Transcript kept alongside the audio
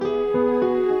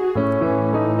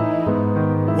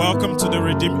Welcome to the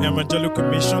Redeemed Evangelical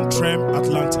Mission, Trem,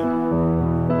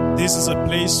 Atlanta. This is a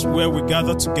place where we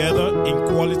gather together in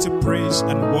quality praise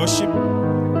and worship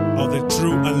of the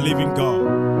true and living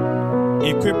God,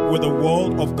 equipped with the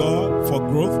Word of God for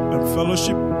growth and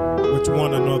fellowship with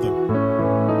one another.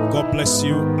 God bless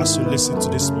you as you listen to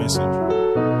this message.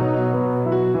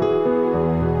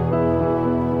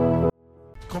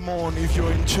 Come on, if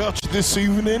you're in church this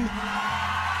evening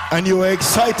and you're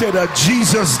excited that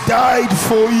Jesus died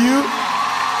for you,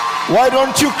 why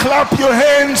don't you clap your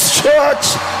hands,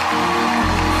 church,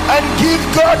 and give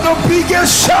God the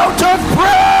biggest shout of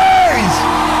praise?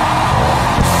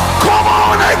 Come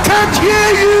on, I can't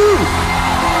hear you.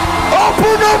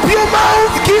 Open up your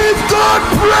mouth, give God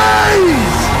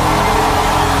praise.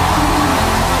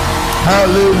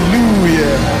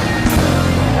 Hallelujah.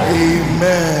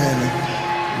 Amen.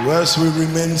 As we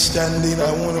remain standing,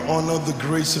 I want to honor the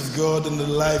grace of God in the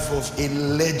life of a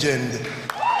legend in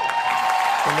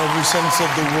every sense of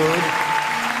the word.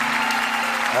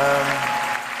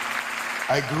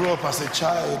 I grew up as a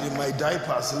child in my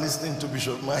diapers listening to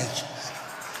Bishop Mike,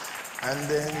 and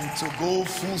then to go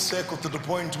full circle to the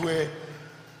point where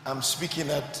I'm speaking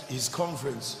at his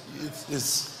conference.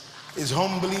 It's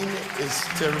humbling, it's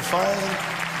terrifying,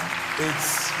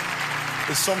 it's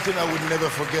something I would never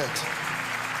forget.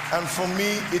 And for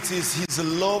me, it is his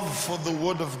love for the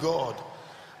word of God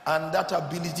and that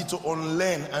ability to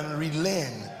unlearn and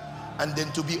relearn and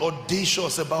then to be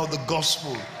audacious about the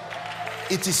gospel.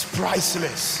 It is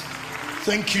priceless.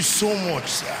 Thank you so much,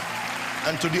 sir.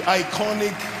 And to the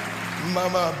iconic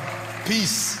Mama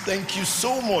Peace, thank you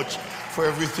so much for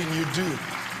everything you do.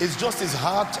 It's just his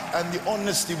heart and the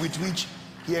honesty with which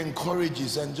he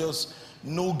encourages, and just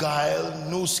no guile,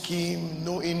 no scheme,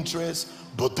 no interest,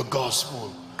 but the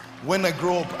gospel. When I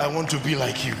grow up, I want to be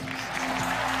like you.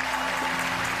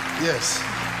 Yes.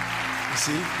 You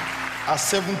see, at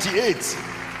 78,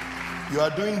 you are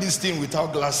doing this thing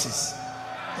without glasses.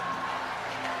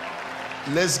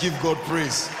 Let's give God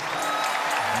praise.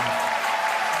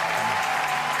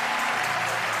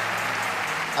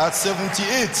 At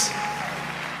 78,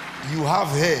 you have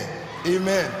hair.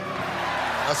 Amen.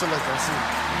 That's all I can see.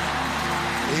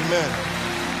 Amen.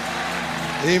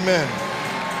 Amen.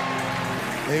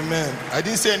 Amen. I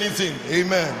didn't say anything.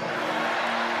 Amen.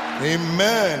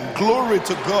 Amen. Glory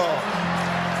to God.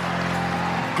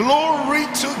 Glory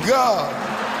to God.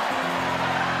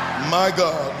 My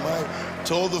God.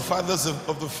 To all the fathers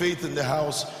of the faith in the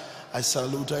house, I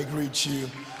salute, I greet you.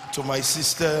 To my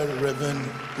sister, Reverend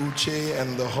Uche,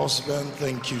 and the husband,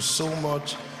 thank you so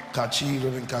much. Kachi,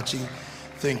 Reverend Kachi,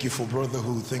 thank you for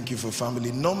brotherhood. Thank you for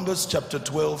family. Numbers chapter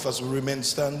 12, as we remain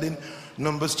standing.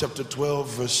 Numbers chapter 12,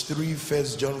 verse 3, 1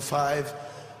 John 5,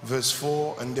 verse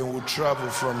 4, and then we'll travel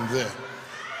from there.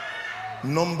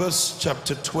 Numbers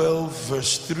chapter 12,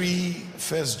 verse 3,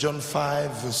 1 John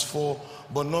 5, verse 4.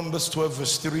 But Numbers 12,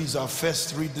 verse 3 is our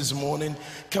first read this morning.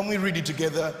 Can we read it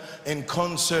together in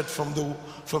concert from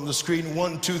the screen?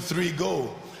 1, 2, 3, go.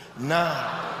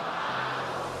 Now.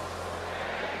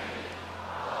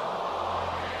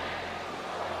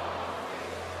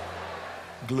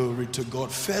 Glory to God.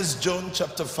 1 John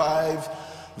chapter 5,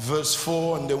 verse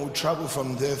 4, and then we'll travel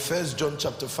from there. 1 John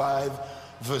chapter 5,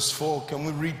 verse 4. Can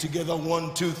we read together?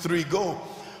 1, 2, 3, go.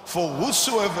 For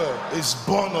whosoever is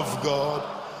born of God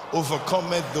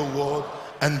overcometh the world,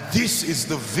 and this is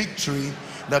the victory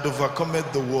that overcometh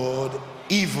the world,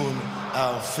 even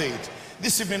our faith.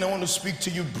 This evening I want to speak to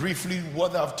you briefly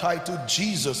what I've titled,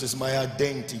 Jesus is my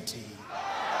identity.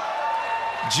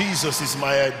 Jesus is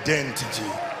my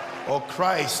identity. Or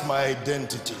Christ my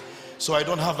identity. So I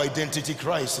don't have identity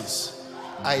crisis.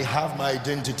 I have my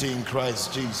identity in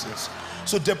Christ Jesus.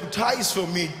 So deputize for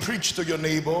me, preach to your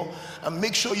neighbor, and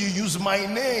make sure you use my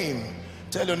name.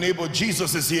 Tell your neighbor,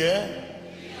 Jesus is here.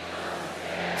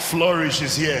 Flourish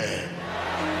is here.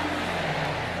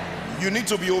 You need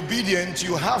to be obedient.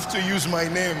 You have to use my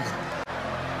name.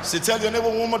 So tell your neighbor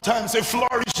one more time. Say,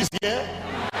 Flourish is here.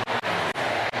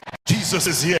 Jesus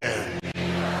is here.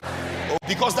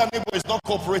 Because that neighbor is not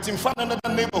cooperating, find another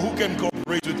neighbor who can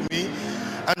cooperate with me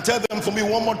and tell them for me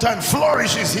one more time,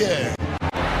 Flourish is here.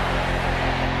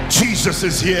 Jesus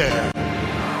is here.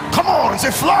 Come on,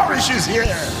 say Flourish is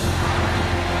here.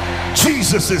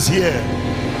 Jesus is here.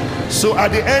 So at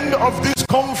the end of this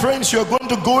conference, you're going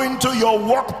to go into your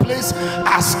workplace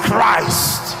as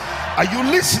Christ. Are you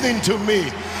listening to me?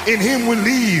 In him we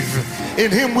live, in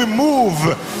him we move,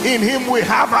 in him we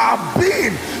have our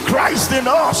being. Christ in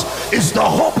us is the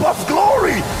hope of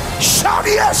glory. Shout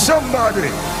yes, somebody.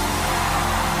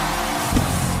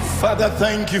 Father,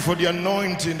 thank you for the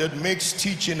anointing that makes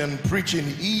teaching and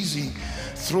preaching easy.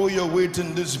 Throw your weight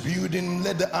in this building.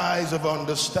 Let the eyes of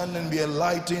understanding be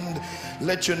enlightened.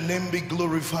 Let your name be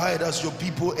glorified as your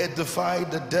people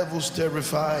edified, the devils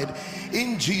terrified.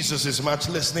 In Jesus'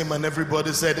 matchless name, and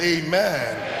everybody said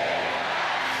amen.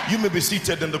 You may be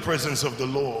seated in the presence of the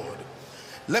Lord.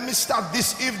 Let me start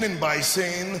this evening by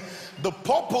saying the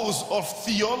purpose of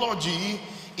theology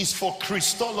is for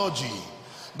Christology.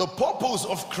 The purpose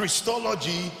of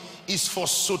Christology is for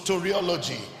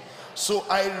soteriology. So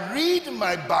I read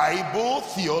my Bible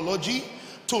theology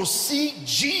to see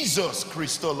Jesus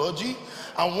Christology,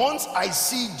 and once I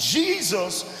see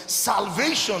Jesus,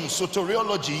 salvation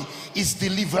soteriology is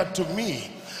delivered to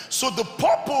me. So the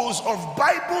purpose of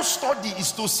Bible study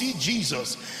is to see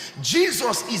Jesus.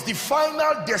 Jesus is the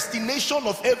final destination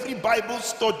of every Bible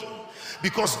study,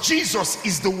 because Jesus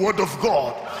is the Word of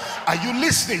God. Are you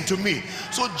listening to me?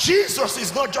 So Jesus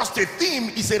is not just a theme,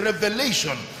 it's a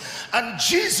revelation. And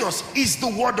Jesus is the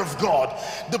Word of God.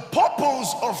 The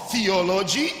purpose of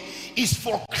theology is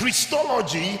for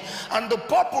Christology, and the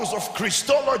purpose of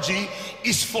Christology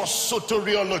is for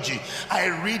soteriology. I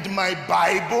read my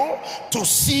Bible to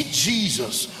see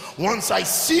Jesus. Once I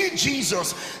see Jesus,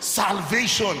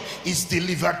 salvation is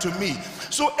delivered to me.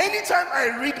 So anytime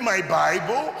I read my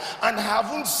Bible and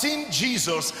haven't seen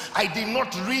Jesus, I did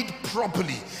not read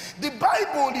properly. The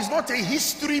Bible is not a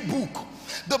history book.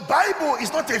 The Bible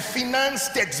is not a finance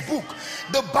textbook.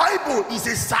 The Bible is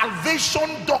a salvation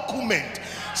document.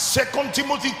 2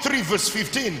 Timothy 3 verse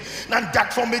 15. And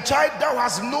that from a child thou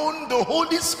hast known the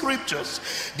holy scriptures,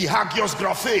 the Hagios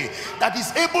Graphe, that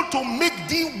is able to make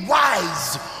thee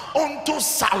wise unto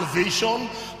salvation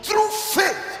through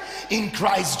faith in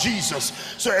Christ Jesus.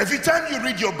 So every time you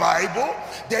read your Bible,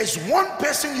 there's one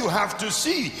person you have to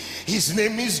see. His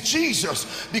name is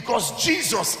Jesus, because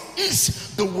Jesus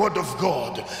is the Word of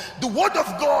God. The Word of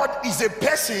God is a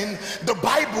person. The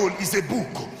Bible is a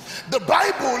book. The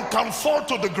Bible can fall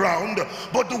to the ground,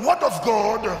 but the Word of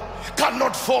God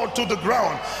cannot fall to the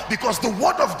ground, because the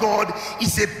Word of God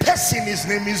is a person. His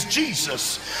name is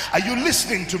Jesus. Are you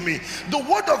listening to me? The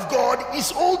Word of God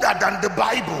is older than the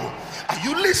Bible. Are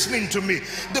you listening to me?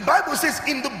 The Bible says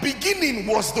in the beginning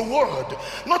was the Word.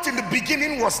 Not in the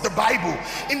beginning was the Bible.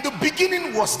 In the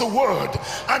beginning was the Word,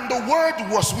 and the Word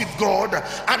was with God,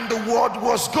 and the Word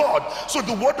was God. So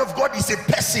the Word of God is a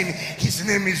person. His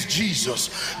name is Jesus.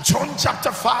 John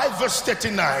chapter 5 verse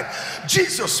 39,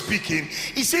 Jesus speaking,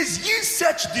 he says, ye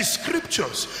search the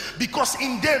scriptures because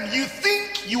in them you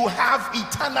think you have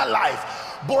eternal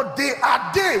life, but they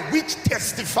are they which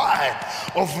testify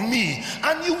of me,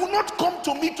 and you will not come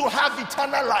to me to have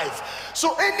eternal life.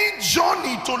 So any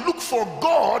journey to look for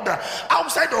God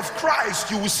outside of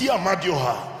Christ, you will see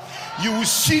Amadioha, you will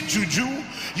see Juju,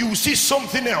 you will see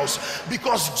something else,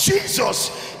 because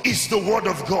Jesus is the Word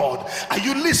of God. Are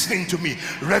you listening to me?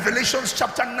 Revelations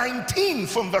chapter 19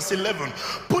 from verse 11.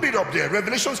 Put it up there.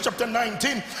 Revelations chapter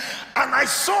 19. And I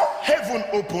saw heaven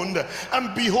opened,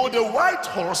 and behold a white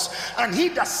horse, and he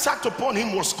that sat upon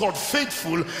him was called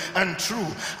Faithful and True,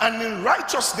 and in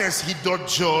righteousness he doth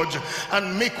judge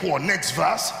and make war. Next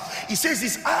verse. He says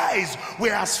his eyes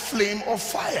were as flame of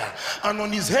fire, and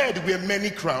on his head were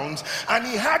many crowns, and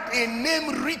he had a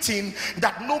name written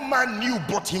that no man knew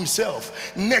but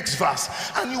himself. Next verse.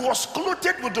 And he was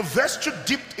clothed with a vesture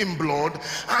dipped in blood,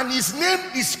 and his name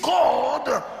is called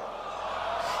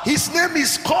 1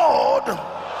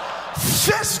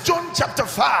 John chapter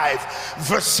 5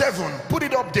 verse 7. Put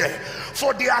it up there.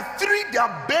 For there are three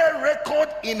that bear record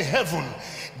in heaven: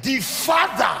 the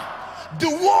Father, the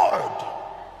Word.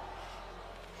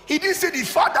 He didn't say the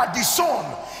Father, the Son.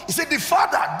 He said the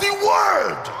Father, the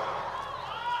Word,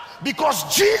 because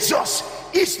Jesus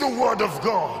is the Word of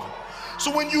God.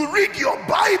 So when you read your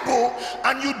Bible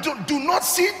and you do not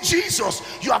see Jesus,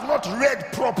 you have not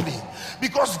read properly,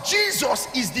 because Jesus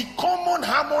is the common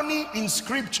harmony in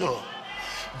scripture.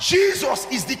 Jesus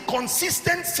is the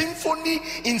consistent symphony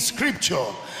in scripture.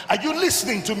 Are you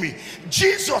listening to me?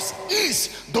 Jesus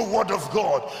is the Word of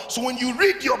God. So when you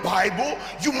read your Bible,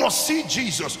 you must see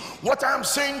Jesus. What I am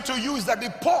saying to you is that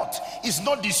the pot is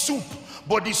not the soup,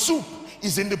 but the soup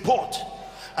is in the pot.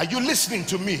 Are you listening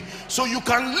to me? So you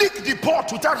can lick the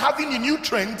pot without having the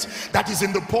nutrient that is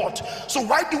in the pot. So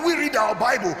why do we read our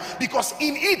Bible? Because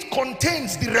in it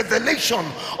contains the revelation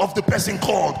of the person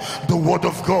called the Word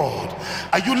of God.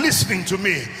 Are you listening to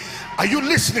me? Are you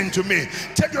listening to me?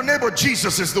 Tell your neighbor,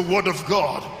 Jesus is the Word of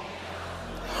God.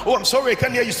 Oh, I'm sorry, I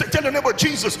can't hear you. Tell your neighbor,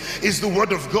 Jesus is the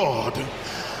Word of God.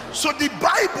 So the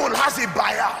Bible has a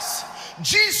bias.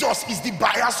 Jesus is the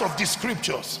bias of the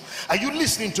scriptures. Are you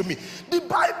listening to me? The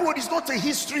Bible is not a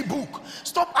history book.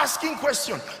 Stop asking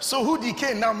questions. So who did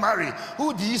Cain now marry?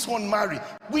 Who did this one marry?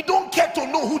 We don't care to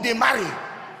know who they marry.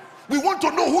 We want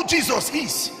to know who Jesus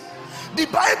is. The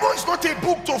Bible is not a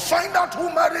book to find out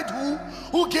who married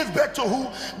who gave birth to who.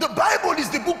 The Bible is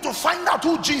the book to find out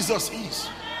who Jesus is.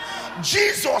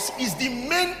 Jesus is the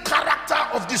main character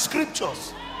of the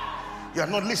scriptures. You are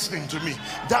not listening to me.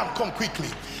 Dan, come quickly.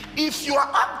 If you are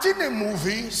acting a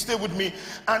movie, stay with me,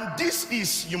 and this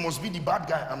is, you must be the bad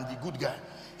guy, I'm the good guy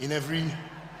in every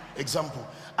example,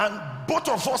 and both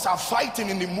of us are fighting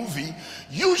in the movie,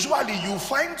 usually you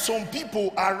find some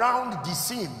people around the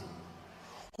scene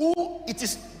who it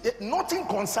is nothing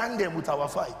concern them with our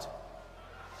fight.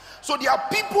 So there are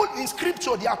people in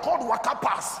scripture, they are called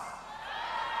wakapas.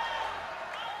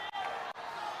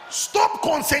 Stop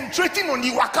concentrating on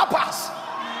the wakapas.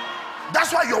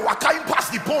 That's why you're wakaing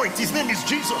past the point. His name is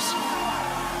Jesus.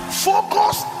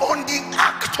 Focus on the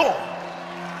actor.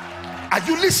 Are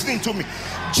you listening to me?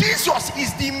 Jesus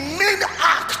is the main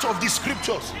act of the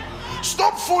scriptures.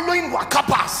 Stop following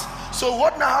wakapas. So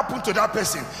what now happened to that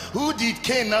person? Who did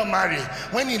Cain now marry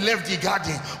when he left the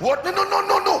garden? What? No.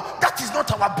 That is not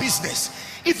our business.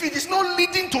 If it is not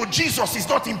leading to Jesus, it's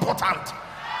not important.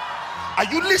 Are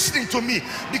you listening to me?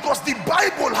 Because the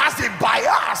Bible has a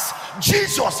bias.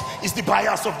 Jesus is the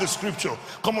bias of the scripture.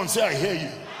 Come on, say I hear you.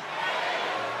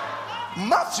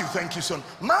 Matthew, thank you, son.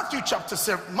 Matthew chapter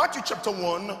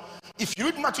 1. If you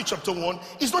read Matthew chapter 1,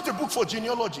 it's not a book for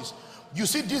genealogies. You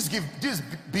see, this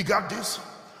begat this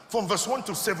from verse 1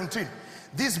 to 17.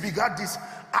 This begat this.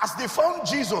 As they found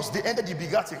Jesus, they ended the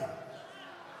begatting.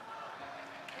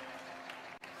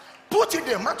 Put it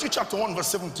there, Matthew chapter 1, verse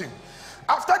 17.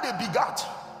 After they begat,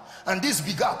 and this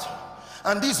begat,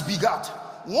 and this begat,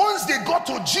 once they got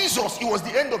to Jesus, it was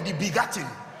the end of the begatting,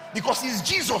 because it's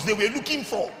Jesus they were looking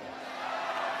for.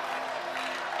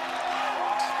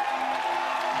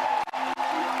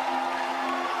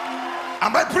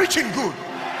 Am I preaching good?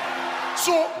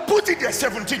 So put it there,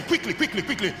 17,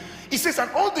 quickly. It says,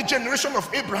 and all the generation of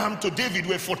Abraham to David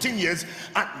were 14 years,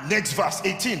 and next verse,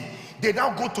 18. They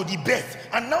now go to the birth,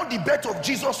 and now the birth of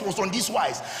Jesus was on this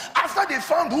wise. After they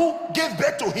found who gave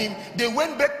birth to him, they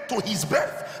went back to his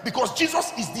birth, because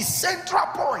Jesus is the central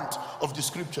point of the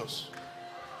scriptures.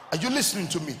 Are you listening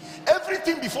to me?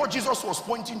 Everything before Jesus was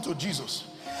pointing to Jesus.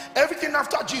 Everything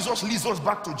after Jesus leads us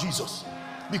back to Jesus,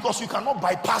 because you cannot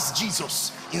bypass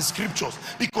Jesus in scriptures,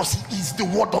 because he is the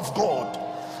word of God.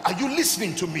 Are you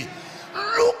listening to me?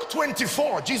 Luke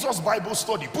 24, Jesus Bible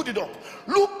study, put it up.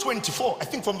 Luke 24, I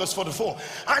think from verse 44.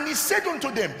 And he said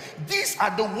unto them, these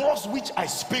are the words which I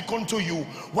spake unto you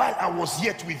while I was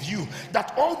yet with you,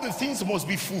 that all the things must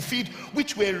be fulfilled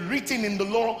which were written in the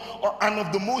law and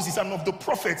of the Moses and of the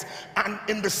prophets and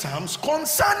in the Psalms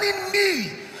concerning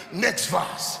me. Next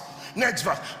verse.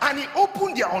 And he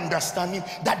opened their understanding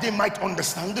that they might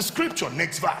understand the scripture.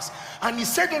 Next verse. And he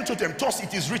said unto them, thus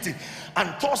it is written,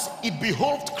 and thus it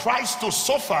behoved Christ to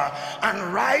suffer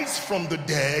and rise from the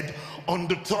dead on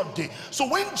the third day. So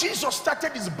when Jesus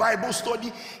started his Bible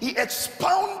study, he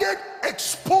exposed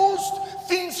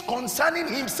things concerning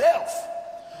himself.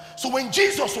 So when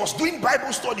Jesus was doing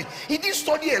Bible study, he didn't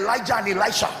study Elijah and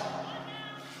Elisha.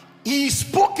 He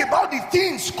spoke about the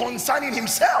things concerning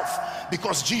himself,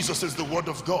 because Jesus is the word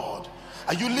of God.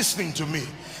 Are you listening to me?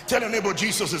 Tell your neighbor,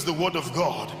 Jesus is the word of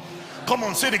God. Come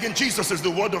on, say it again. Jesus is the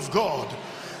word of God.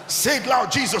 Say it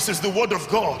loud. Jesus is the word of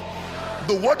God.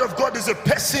 The word of God is a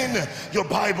person. Your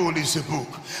Bible is a book.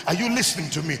 Are you listening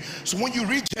to me? So when you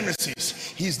read Genesis,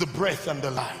 he's the breath and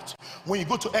the light. When you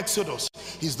go to Exodus,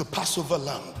 he's the Passover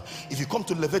lamb. If you come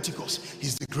to Leviticus,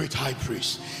 he's the great high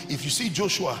priest. If you see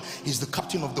Joshua, he's the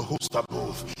captain of the host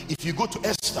above. If you go to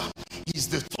Esther, he's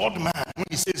the third man when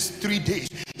he says 3 days.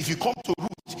 If you come to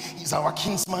Ruth, he's our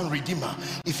kinsman redeemer.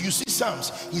 If you see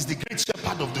Psalms, he's the great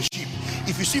shepherd of the sheep.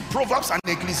 If you see Proverbs and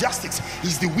Ecclesiastics,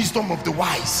 he's the wisdom of the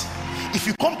wise. If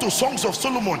you come to Songs of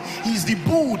Solomon, he's the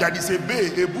bull that is a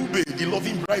bube, the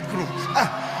loving bridegroom.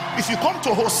 If you come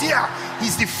to Hosea,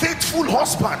 he's the faithful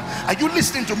husband. Are you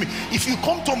listening to me? If you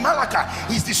come to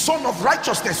Malachi, he's the son of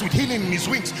righteousness with healing in his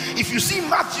wings. If you see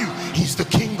Matthew, he's the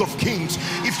King of kings.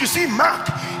 If you see Mark,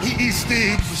 he is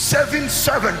the seventh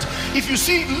servant. If you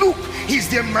see Luke, he's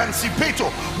the emancipator.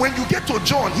 When you get to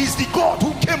John, he's the God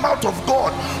who came out of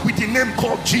God with the name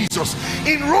called Jesus.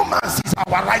 In Romans, he's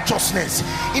our righteousness.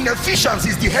 In Ephesians,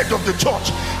 he's the head of the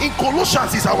church. In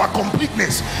Colossians, he's our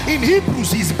completeness. In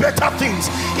Hebrews, he's better things.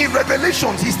 In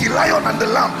Revelations, he's the lion and the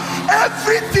lamb.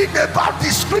 Everything about the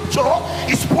scripture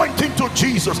is pointing to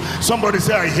Jesus. Somebody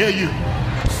say, I hear you.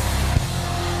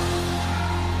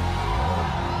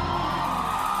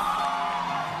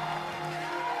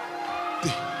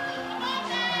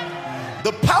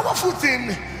 powerful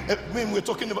thing, when we're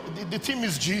talking about, the theme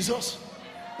is Jesus.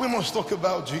 We must talk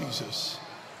about Jesus.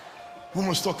 We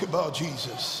must talk about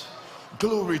Jesus.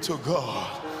 Glory to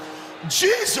God.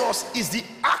 Jesus is the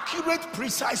accurate,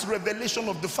 precise revelation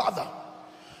of the Father.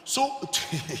 So,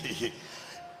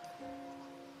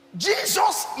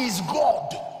 Jesus is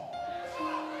God.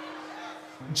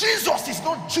 Jesus is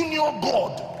not junior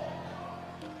God.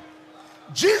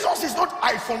 Jesus is not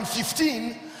iPhone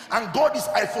 15 and God is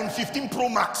iPhone 15 Pro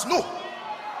Max. No.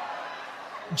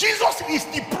 Jesus is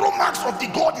the Pro Max of the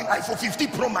God in iPhone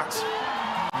 15 Pro Max.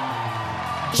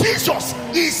 Jesus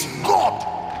is God.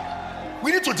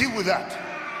 We need to deal with that.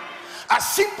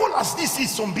 As simple as this is,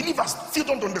 some believers still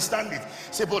don't understand it.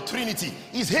 Say, but Trinity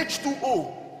is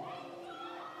H2O,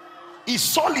 is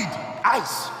solid,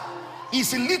 ice,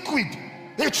 is liquid,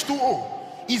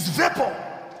 H2O, is vapor.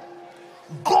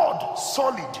 God,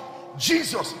 solid,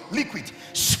 Jesus, liquid,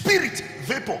 spirit,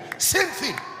 vapor, same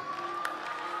thing.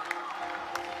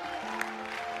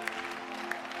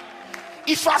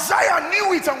 If Isaiah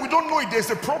knew it and we don't know it, there's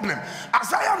a problem.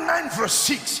 Isaiah 9 verse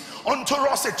 6, unto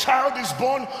us a child is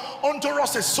born, unto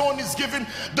us a son is given,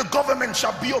 the government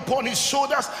shall be upon his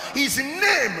shoulders. His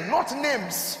name, not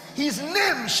names, his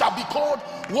name shall be called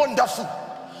Wonderful,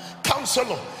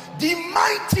 Counselor, the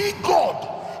Mighty God,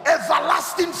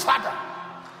 Everlasting Father.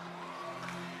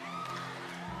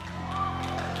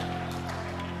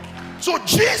 So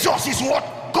Jesus is what?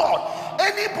 God.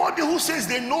 Anybody who says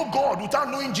they know God without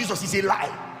knowing Jesus is a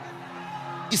lie.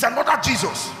 It's another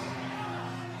Jesus.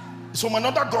 It's from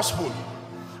another gospel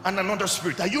and another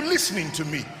spirit. Are you listening to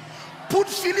me? Put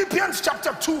Philippians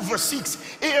chapter 2 verse 6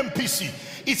 AMPC.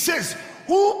 It says,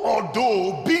 who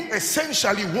although being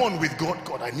essentially one with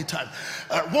God, I need time,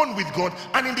 one with God,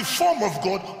 and in the form of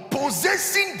God,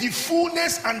 possessing the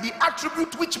fullness and the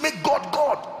attribute which make God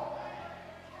God.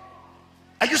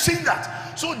 Are you seeing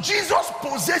that? So Jesus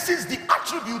possesses the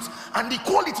attributes and the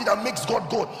quality that makes God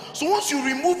God. So once you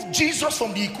remove Jesus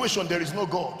from the equation, there is no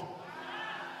God.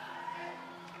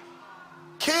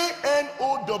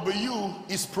 K-N-O-W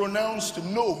is pronounced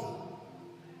no.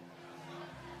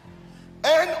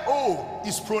 N-O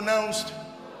is pronounced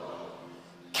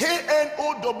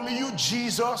K-N-O-W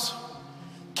Jesus,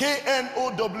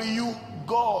 K-N-O-W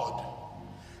God,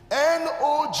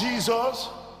 N-O Jesus,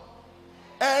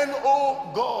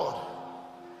 N-O God.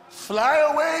 Fly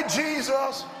away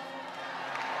Jesus,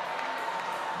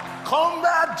 come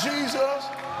back Jesus.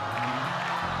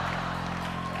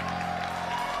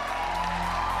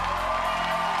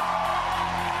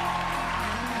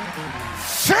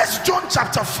 First John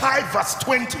chapter 5 verse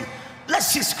 20. Let's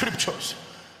see scriptures.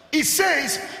 It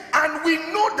says, and we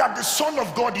know that the Son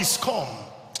of God is come,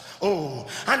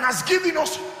 and has given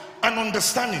us an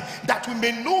understanding that we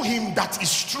may know him that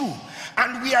is true,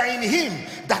 and we are in him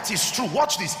that is true.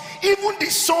 Watch this. Even the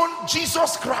Son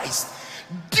Jesus Christ,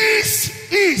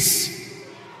 this is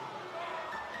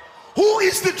who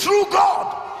is the true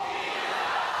God.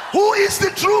 Who is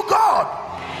the true God?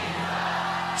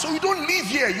 So you don't live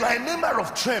here. You are a member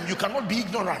of TREM. You cannot be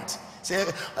ignorant. Say,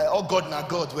 oh God, not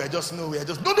God. We are just no.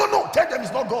 No. Tell them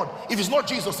it's not God. If it's not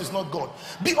Jesus, it's not God.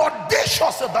 Be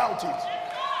audacious about it.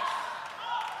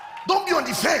 Don't be on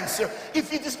the fence.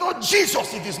 If it is not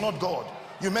Jesus, it is not God.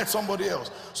 You met somebody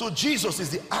else. So Jesus is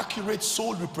the accurate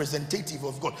sole representative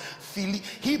of God.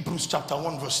 Hebrews chapter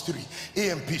 1 verse 3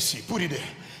 AMPC. Put it there.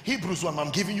 Hebrews 1.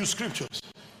 I'm giving you scriptures.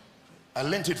 I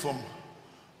learned it from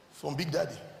Big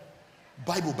Daddy.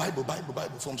 Bible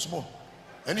from small.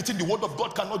 Anything the word of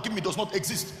God cannot give me does not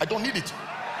exist. I don't need it.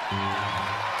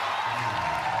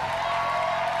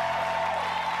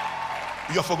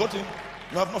 You have forgotten?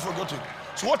 No, I have not forgotten.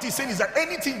 So what he's saying is that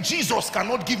anything Jesus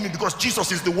cannot give me, because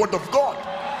Jesus is the word of God.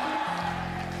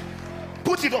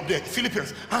 Put it up there,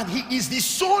 Philippians. And he is the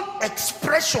sole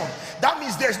expression. That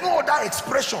means there's no other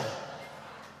expression.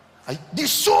 The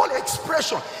sole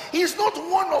expression. He is not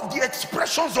one of the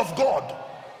expressions of God.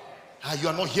 You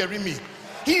are not hearing me.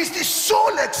 He is the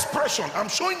sole expression. I'm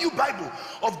showing you Bible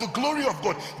of the glory of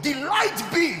God. The light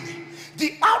being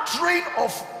the outrain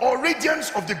of or radiance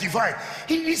of the divine.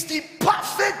 He is the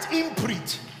perfect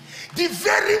imprint, the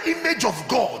very image of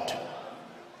God,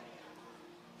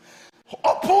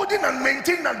 upholding and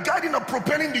maintaining and guiding and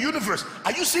propelling the universe.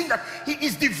 Are you seeing that? He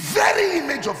is the very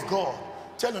image of God.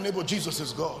 Tell your neighbor, Jesus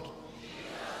is God.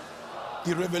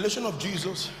 The revelation of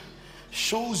Jesus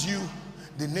shows you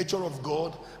the nature of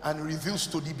God and reveals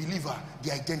to the believer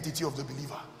the identity of the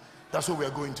believer. That's what we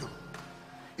are going to.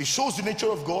 It shows the nature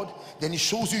of God, then it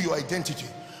shows you your identity.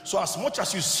 So as much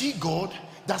as you see God,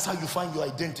 that's how you find your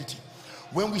identity.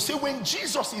 When we say when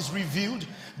Jesus is revealed,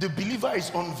 the believer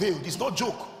is unveiled, it's not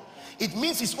joke. It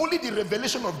means it's only the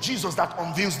revelation of Jesus that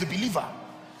unveils the believer.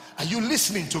 Are you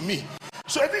listening to me?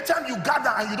 So every time you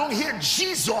gather and you don't hear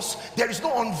Jesus, there is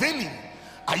no unveiling.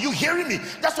 Are you hearing me?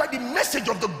 That's why the message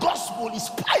of the gospel is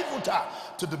pivotal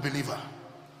to the believer,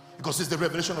 because it's the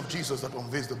revelation of Jesus that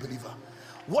unveils the believer.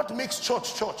 What makes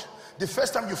church church? The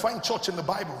first time you find church in the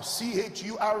Bible,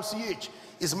 C-H-U-R-C-H,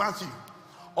 is Matthew.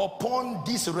 Upon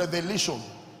this revelation,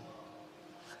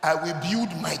 I will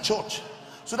build my church.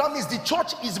 So that means the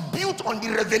church is built on the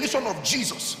revelation of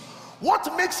Jesus.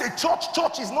 What makes a church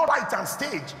church is not right and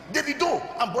stage. Davido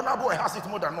and Burna Boy has it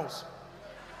more than us.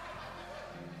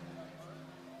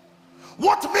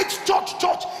 What makes church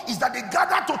church is that they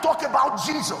gather to talk about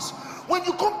Jesus. When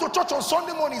you come to church on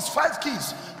Sunday morning, it's 5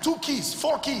 keys, 2 keys,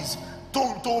 4 keys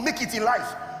to make it in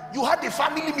life. You had a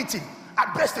family meeting,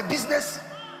 at best a business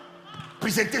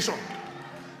presentation.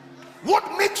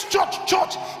 What makes church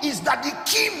church is that the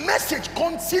key message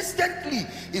consistently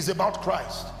is about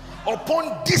Christ.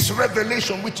 Upon this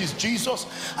revelation, which is Jesus,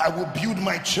 I will build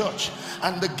my church,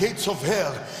 and the gates of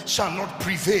hell shall not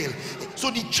prevail. So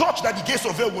the church that the gates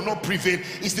of hell will not prevail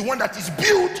is the one that is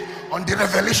built on the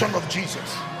revelation of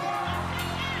Jesus.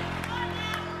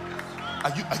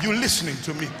 Are you listening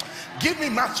to me? Give me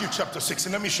Matthew chapter 6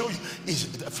 and let me show you. Is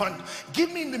fun?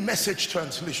 Give me the Message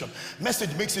translation.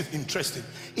 Message makes it interesting.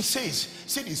 It says,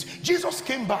 see this, Jesus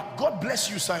came back. God bless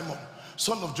you, Simon,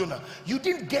 son of Jonah. You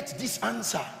didn't get this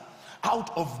answer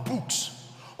out of books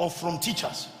or from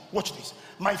teachers. Watch this.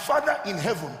 My Father in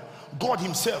heaven, God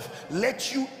himself,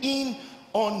 let you in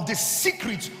on the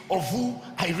secret of who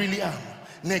I really am.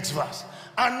 Next verse.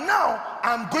 And now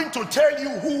I'm going to tell you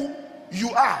who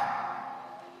you are,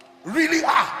 really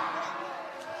are.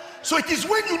 So it is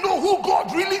when you know who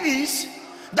God really is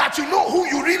that you know who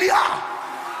you really are.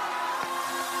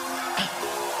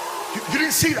 You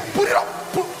didn't see that? Put it up.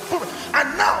 Put it.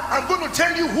 And now I'm going to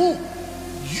tell you who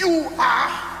you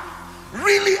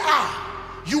really are.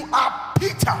 You are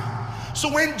Peter.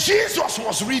 So when Jesus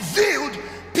was revealed,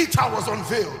 Peter was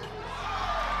unveiled.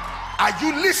 Are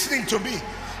you listening to me?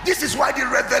 This is why the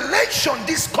revelation,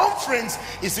 this conference,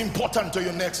 is important to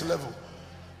your next level.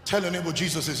 Tell your neighbor,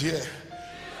 Jesus is here.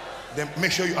 Then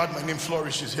make sure you add my name.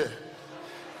 Flourish is here.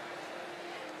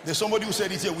 There's somebody who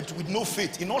said it's here with no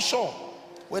faith. You're not sure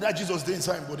whether Jesus is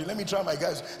inside, but let me try my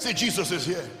guys. Say, Jesus is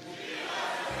here.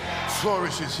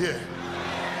 Flourish is here.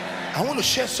 I want to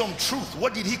share some truth.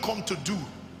 What did he come to do?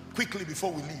 Quickly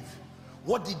before we leave,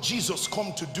 what did Jesus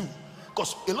come to do?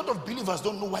 Because a lot of believers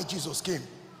don't know why Jesus came.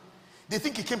 They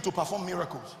think he came to perform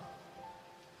miracles.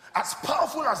 As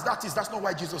powerful as that is, that's not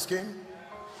why Jesus came.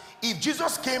 If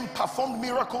Jesus came, performed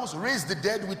miracles, raised the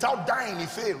dead without dying, he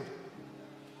failed.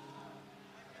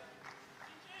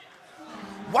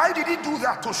 Why did he do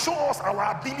that? To show us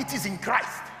our abilities in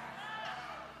Christ.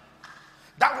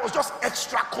 That was just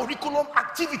extracurricular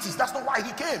activities. That's not why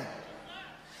he came.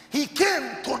 He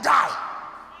came to die.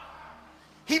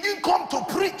 He didn't come to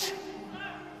preach.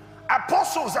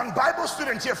 Apostles and Bible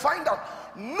students here, find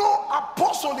out no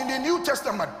apostle in the New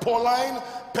Testament, Pauline,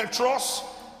 Petros,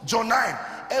 John 9,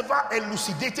 ever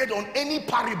elucidated on any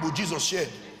parable Jesus shared.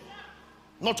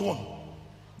 Not one.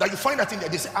 That you find that in there.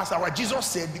 They say, as our Jesus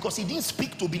said, because he didn't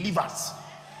speak to believers.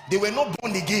 They were not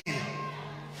born again.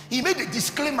 He made a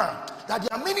disclaimer that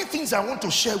there are many things I want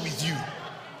to share with you,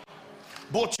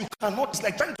 but you cannot. It's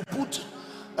like trying to put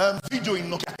video in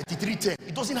Nokia 3310.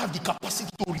 It doesn't have the capacity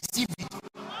to receive it.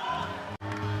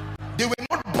 They were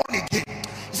not born again.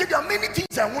 He said, there are many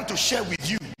things I want to share with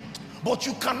you, but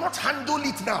you cannot handle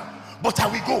it now. But I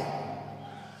will go.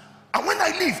 And when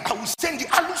I leave, I will send the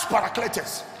Alus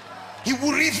Paracletus. He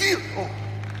will reveal. Oh.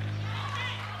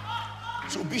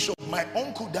 So Bishop, my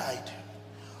uncle died.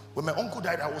 When my uncle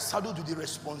died, I was saddled with the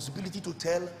responsibility to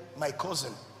tell my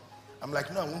cousin. I'm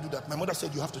like, no, I won't do that. My mother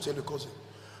said, you have to tell your cousin.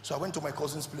 So I went to my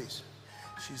cousin's place.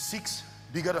 She's 6,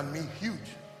 bigger than me,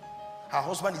 huge. Her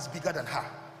husband is bigger than her.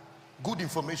 Good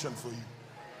information for you.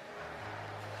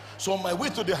 So on my way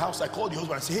to the house, I called the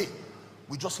husband and said, hey,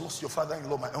 we just lost your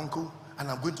father-in-law, my uncle, and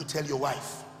I'm going to tell your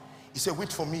wife. He said,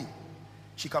 wait for me.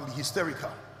 She can be hysterical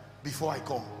before I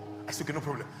come. I said, okay, no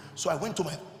problem. So I went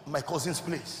to my cousin's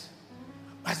place.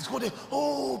 I said,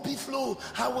 oh, B-Flow,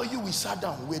 how are you? We sat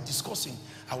down, we were discussing.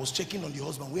 I was checking on the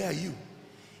husband, where are you?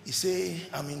 He said,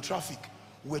 I'm in traffic.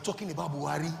 We were talking about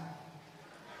Buhari.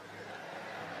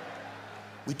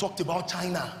 We talked about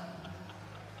China.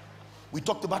 We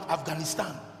talked about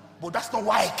Afghanistan. But that's not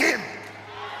why I came.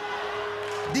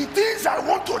 The things I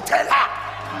want to tell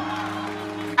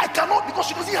her, I cannot, because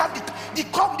she doesn't have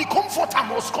the comfort I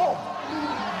must come.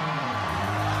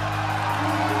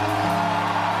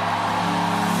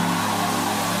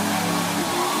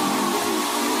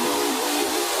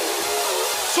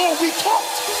 So we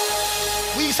talked.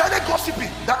 We started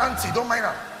gossiping. That auntie, don't mind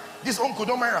her. This uncle,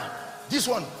 don't mind her. This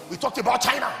one, we talked about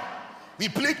China. We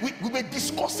were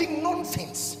discussing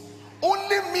nonsense.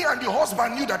 Only me and the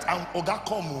husband knew that Oga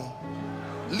come,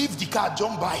 leave the car,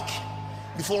 jump bike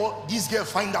before this girl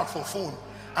find out for phone.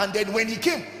 And then when he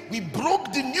came, we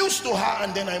broke the news to her,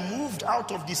 and then I moved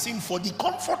out of the scene for the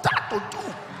comforter to do.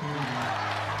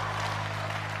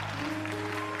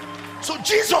 So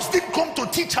Jesus didn't come to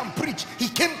teach and preach, he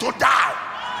came to die.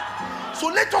 So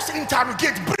let us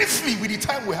interrogate briefly with the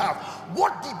time we have.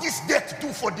 What did this death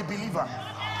do for the believer?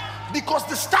 Because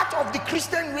the start of the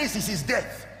Christian race is his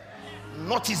death,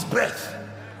 not his birth.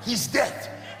 His death.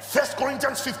 1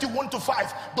 Corinthians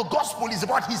 51:5. The gospel is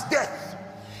about his death,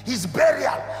 his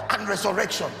burial, and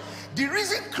resurrection. The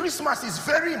reason Christmas is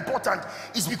very important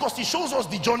is because it shows us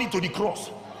the journey to the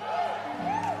cross.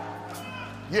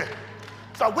 Yeah.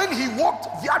 So when he walked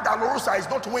Via Dolorosa is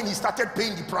not when he started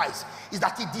paying the price. It's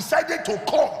that he decided to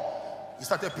come. He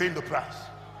started paying the price.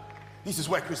 This is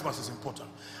why Christmas is important.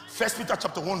 1 Peter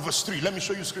chapter 1 verse 3. Let me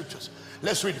show you scriptures.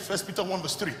 Let's read it. 1 Peter 1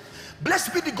 verse 3.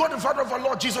 Blessed be the God and Father of our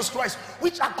Lord Jesus Christ,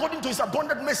 which according to his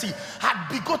abundant mercy had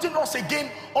begotten us again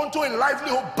unto a lively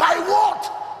hope. By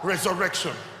what?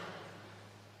 Resurrection.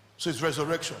 So it's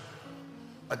resurrection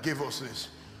that gave us this.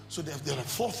 So there are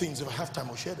 4 things. If I have time,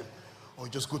 I'll share them. Or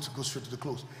just go straight to the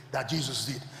close that Jesus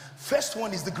did. First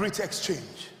one is the great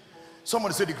exchange.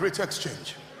 Somebody say the great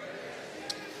exchange.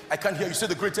 I can't hear you. Say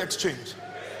the great exchange.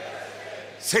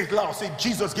 Say it loud. Say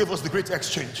Jesus gave us the great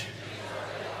exchange.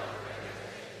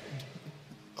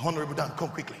 Honorable Dan, come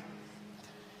quickly.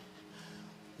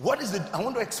 What is the, I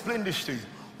want to explain this to you.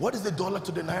 What is the dollar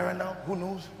to the naira now? Who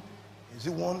knows? Is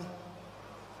it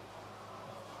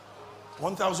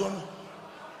 1,000?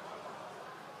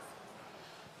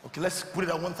 Okay, let's put it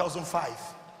at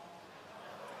 1,005.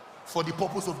 For the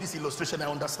purpose of this illustration, I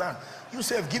understand. You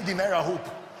say, give the naira hope.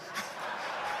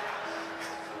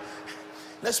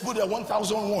 Let's put it at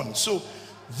 1,001. So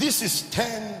this is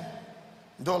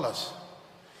 $10.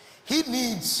 He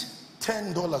needs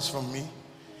 $10 from me.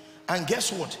 And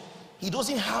guess what? He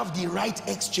doesn't have the right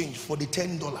exchange for the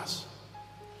 $10.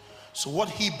 So what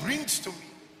he brings to me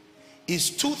is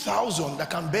 2,000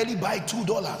 that can barely buy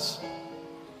 $2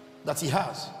 that he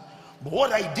has. But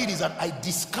what I did is that I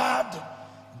discard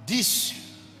this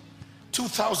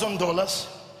 $2,000,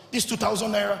 this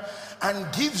 2,000 naira,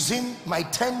 and gives him my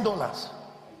 $10,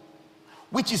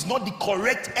 which is not the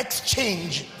correct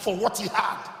exchange for what he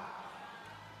had.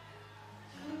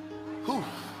 Whew.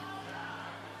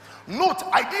 Note,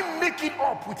 I didn't make it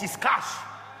up with his cash.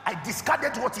 I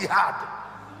discarded what he had.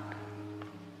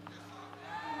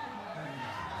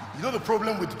 You know the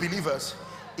problem with believers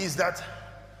is that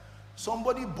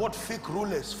somebody bought fake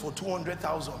rulers for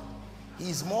 200,000. He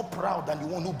is more proud than the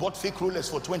one who bought fake rulers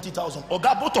for 20,000.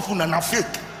 Oga, both of them are fake.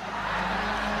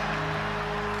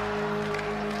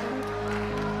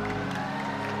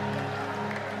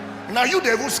 Now you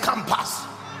devils can pass.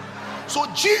 So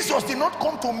Jesus did not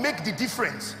come to make the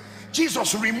difference.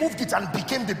 Jesus removed it and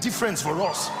became the difference for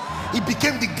us. He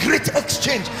became the great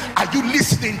exchange. Are you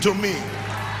listening to me?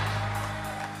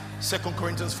 2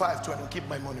 Corinthians 5:20. Keep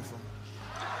my money from me.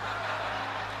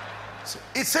 So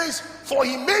it says, for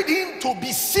he made him to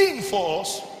be sin for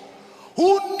us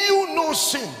who knew no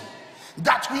sin,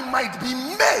 that we might be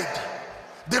made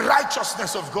the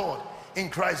righteousness of God in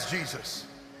Christ Jesus.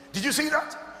 Did you see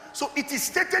that? So it is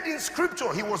stated in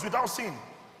scripture he was without sin.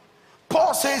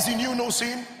 Paul says he knew no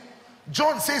sin.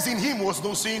 John says in him was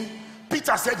no sin.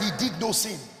 Peter said he did no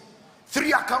sin.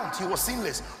 3 accounts he was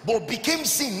sinless, but became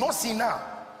sin, not sinner.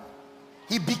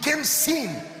 He became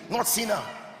sin, not sinner.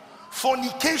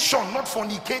 Fornication, not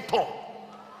fornicator.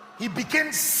 He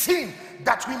became sin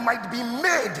that we might be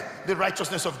made the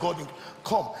righteousness of God.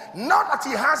 Come. Now that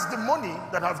he has the money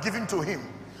that I've given to him,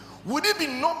 would it be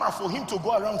normal for him to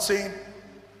go around saying,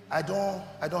 I don't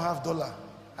have dollar,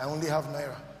 I only have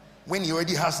naira, when he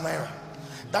already has naira?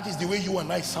 That is the way you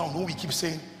and I sound when we keep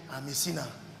saying, I'm a sinner,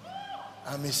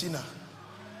 I'm a sinner,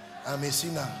 I'm a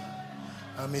sinner,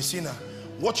 I'm a sinner.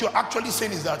 What you're actually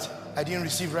saying is that I didn't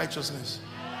receive righteousness.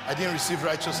 I didn't receive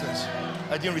righteousness.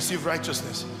 I didn't receive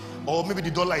righteousness. Or maybe the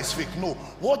dollar is fake. No,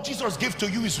 what Jesus gave to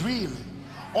you is real.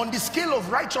 On the scale of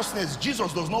righteousness,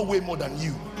 Jesus does not weigh more than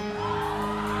you.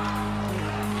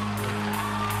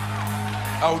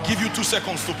 I'll give you 2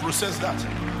 seconds to process that.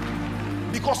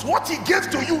 Because what he gave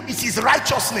to you is his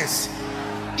righteousness.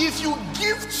 If you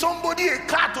give somebody a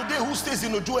car today who stays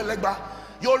in Ojo Elegba,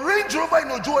 your Range Rover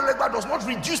in Ojo Elegba does not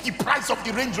reduce the price of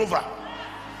the Range Rover.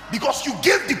 Because you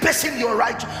gave the person your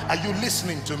right. Are you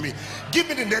listening to me? Give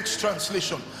me the next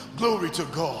translation. Glory to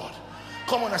God.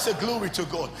 Come on, I said glory to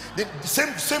God. The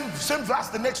same verse,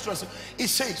 the next verse, it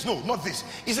says, no, not this.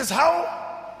 It says,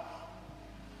 how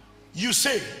you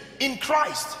say in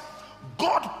Christ,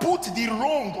 God put the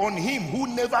wrong on him who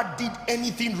never did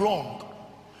anything wrong,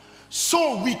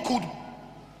 so we could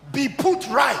be put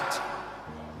right.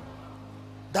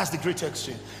 That's the great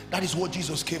exchange. That is what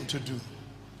Jesus came to do.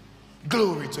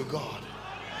 Glory to God.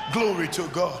 Glory to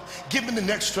God. Give me the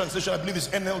next translation. I believe it's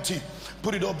NLT.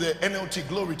 Put it up there. NLT.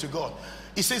 Glory to God.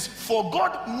 It says, for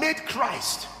God made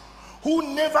Christ,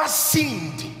 who never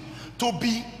sinned, to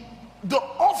be the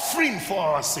offering for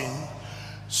our sin,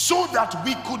 so that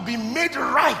we could be made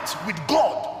right with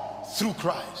God through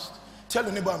Christ. Tell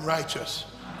your neighbor, I'm righteous.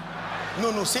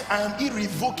 No, say, I am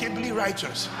irrevocably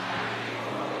righteous.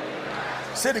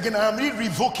 Say it again, I am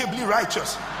irrevocably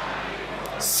righteous.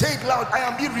 Say it loud, I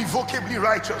am irrevocably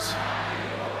righteous.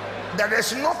 That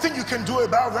there's nothing you can do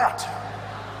about that.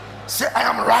 Say, I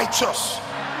am righteous.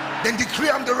 Then decree,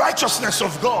 I'm the righteousness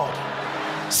of God.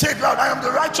 Say it loud, I am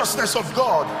the righteousness of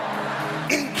God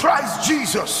in Christ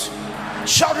Jesus.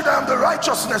 Shout it, I am the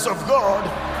righteousness of God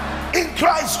in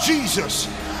Christ Jesus.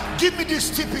 Give me this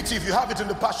TPT if you have it in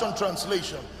the Passion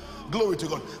Translation. Glory to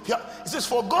God. It says,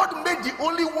 for God made the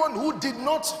only one who did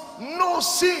not know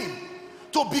sin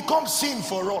to become sin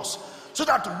for us, so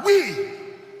that we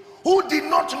who did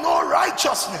not know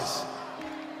righteousness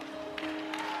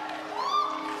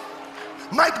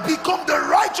might become the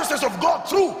righteousness of God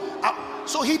through.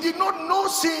 So he did not know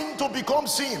sin to become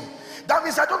sin. That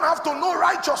means I don't have to know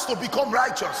righteous to become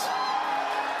righteous.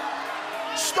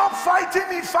 Stop fighting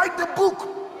me, fight the book.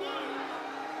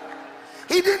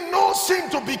 He didn't know sin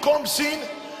to become sin,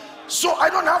 so I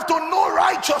don't have to know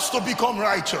righteous to become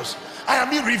righteous. I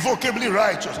am irrevocably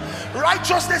righteous.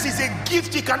 Righteousness is a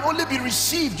gift. It can only be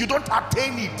received. You don't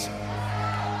attain it.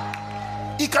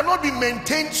 It cannot be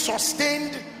maintained,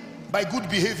 sustained by good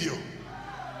behavior.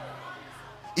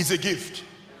 It's a gift.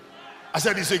 I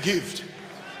said it's a gift.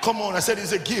 Come on, I said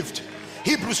it's a gift.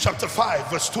 Hebrews chapter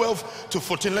 5 verse 12 to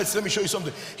 14. Let me show you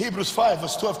something. Hebrews 5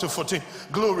 verse 12 to 14.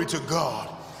 Glory to God.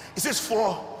 It says,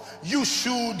 for you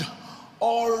should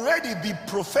already be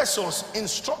professors,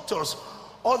 instructors,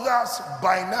 others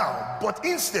by now, but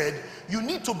instead you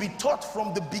need to be taught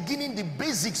from the beginning the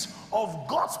basics of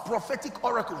God's prophetic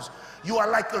oracles. You are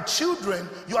like children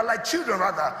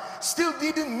rather, still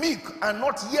needing milk and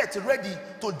not yet ready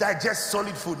to digest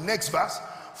solid food. Next verse.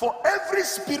 For every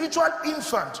spiritual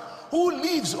infant who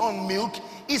lives on milk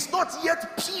is not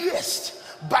yet pierced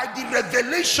by the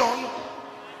revelation.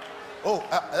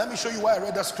 Let me show you why I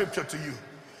read that scripture to you.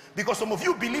 Because some of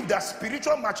you believe that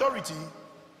spiritual maturity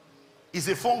is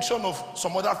a function of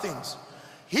some other things.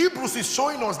 Hebrews is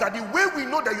showing us that the way we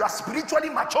know that you are spiritually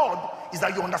matured is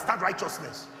that you understand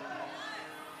righteousness.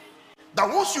 That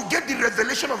once you get the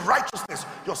revelation of righteousness,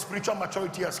 your spiritual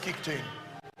maturity has kicked in.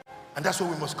 And that's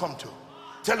what we must come to.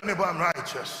 Tell me about I'm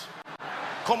righteous.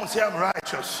 Come and say I'm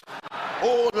righteous.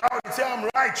 Oh, loud, say I'm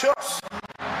righteous.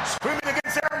 Scream it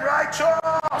again, say I'm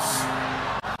righteous.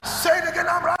 Say it again,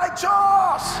 I'm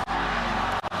righteous.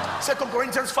 2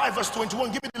 Corinthians 5 verse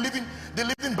 21. Give me the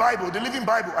living Bible. The living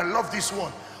Bible. I love this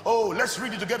one. Oh, let's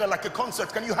read it together like a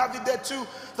concert. Can you have it there too?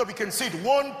 So we can see it.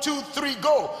 1, 2, 3,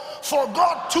 go. For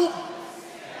God took.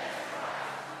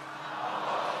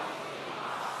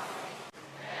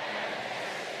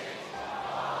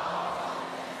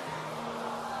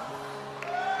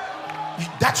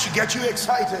 That should get you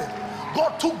excited.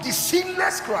 God took the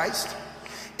sinless Christ,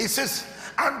 it says,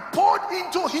 and poured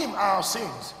into him our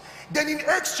sins. Then in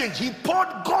exchange, he poured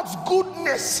God's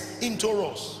goodness into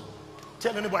us.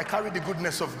 Tell anybody, I carry the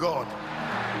goodness of God.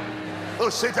 Oh,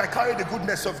 say it, I carry the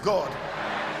goodness of God.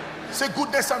 Say,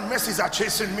 goodness and mercies are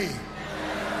chasing me.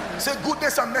 Say,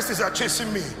 goodness and mercies are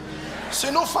chasing me.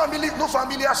 Say, no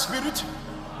familiar spirit.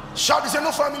 Shout, say,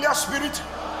 no familiar spirit.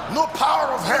 No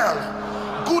power of hell.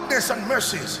 Goodness and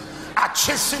mercies are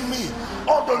chasing me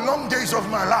all the long days of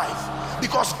my life,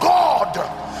 because God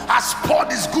has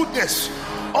poured his goodness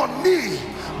on me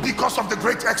because of the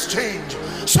great exchange.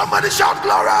 Somebody shout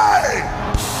glory.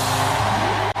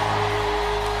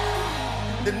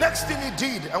 The next thing he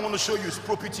did, I want to show you, is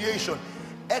propitiation.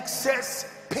 Excess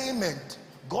payment.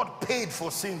 God paid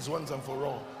for sins once and for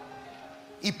all.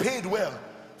 He paid well.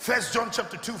 1 John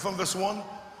chapter 2 from verse 1.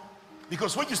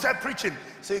 Because when you start preaching,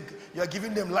 say you are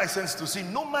giving them license to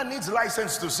sin. No man needs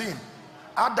license to sin.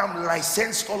 Adam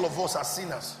licensed all of us as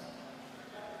sinners.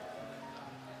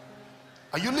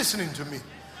 Are you listening to me?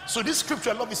 So this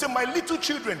scripture I love. It says, my little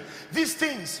children, these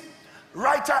things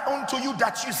write I unto you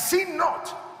that you sin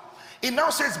not. It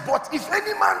now says, but if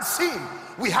any man sin,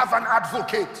 we have an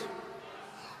advocate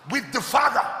with the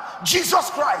Father, Jesus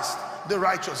Christ, the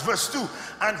righteous. Verse 2,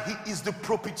 and he is the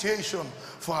propitiation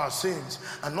for our sins,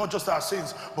 and not just our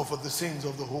sins, but for the sins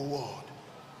of the whole world.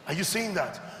 Are you seeing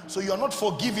that? So you are not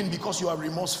forgiven because you are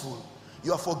remorseful.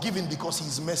 You are forgiven because he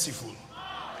is merciful.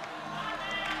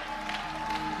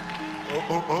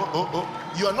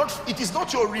 You are not, it is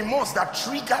not your remorse that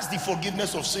triggers the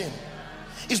forgiveness of sin.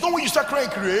 It's not when you start crying,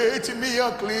 create me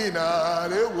a clean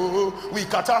heart,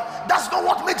 that's not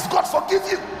what makes God forgive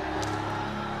you.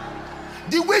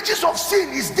 The wages of sin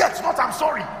is death, not I'm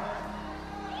sorry.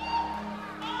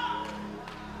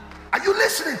 Are you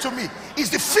listening to me? It's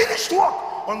the finished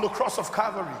work on the cross of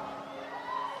Calvary.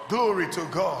 Glory to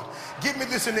God. Give me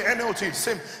this in the NLT.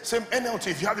 Same NLT.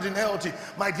 If you have it in NLT,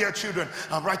 my dear children,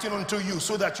 I'm writing unto you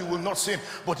so that you will not sin.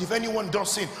 But if anyone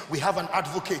does sin, we have an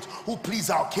advocate who pleads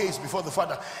our case before the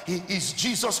Father. He is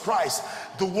Jesus Christ,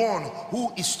 the one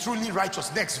who is truly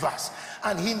righteous. Next verse.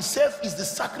 And himself is the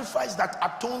sacrifice that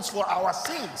atones for our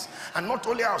sins, and not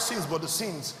only our sins, but the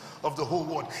sins of the whole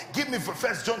world. Give me for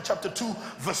 1 John chapter 2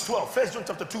 verse 12. 1 John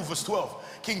chapter 2 verse 12.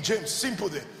 King James, simple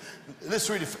there. Let's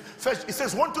read it. First, it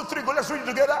says 1, 2, 3. Go, let's read it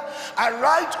together. I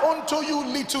write unto you,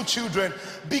 little children,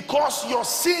 because your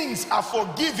sins are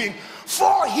forgiven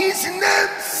for his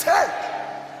name's sake.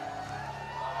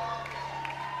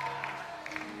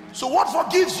 So what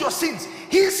forgives your sins?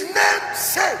 His name's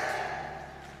sake.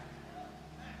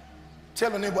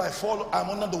 Tell a neighbor, I'm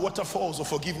under the waterfalls of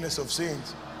forgiveness of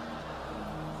sins.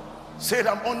 Say it,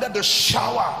 I'm under the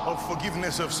shower of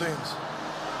forgiveness of sins.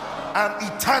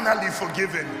 I'm eternally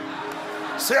forgiven.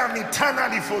 Say, I'm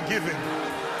eternally forgiven.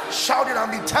 Shout it,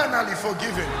 I'm eternally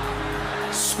forgiven.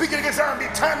 Speak it again, say, I'm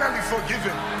eternally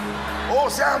forgiven. Oh,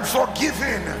 say, I'm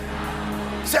forgiven.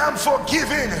 Say, I'm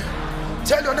forgiven.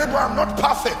 Tell your neighbor, I'm not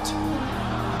perfect,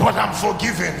 but I'm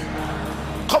forgiven.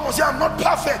 Come on, say, I'm not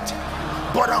perfect,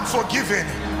 but I'm forgiven.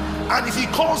 And if he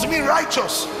calls me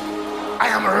righteous, I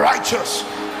am righteous.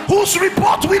 Whose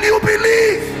report will you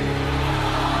believe?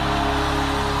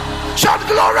 Shout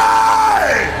glory!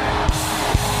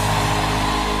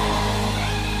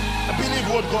 I believe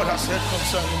what God has said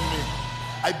concerning me.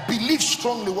 I believe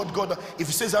strongly what God, if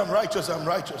he says I'm righteous, I'm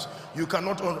righteous. You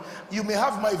cannot, you may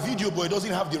have my video, but it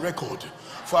doesn't have the record.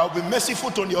 For I'll be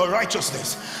merciful to your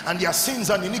righteousness, and their sins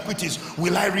and iniquities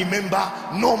will I remember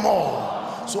no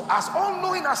more. So as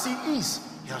all-knowing as he is,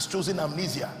 he has chosen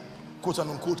amnesia, quote and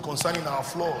unquote, concerning our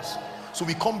flaws. So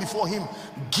we come before him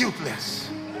guiltless,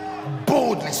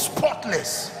 boldly,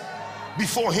 spotless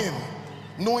before him,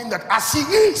 knowing that as he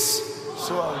is,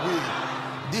 so are we.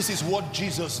 This is what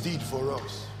Jesus did for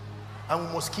us, and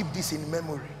we must keep this in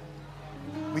memory.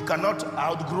 We cannot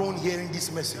outgrow hearing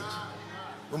this message.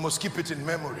 We must keep it in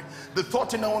memory. The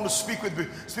third thing I want to speak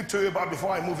to you about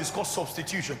before I move is called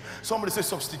substitution. Somebody say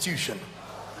substitution.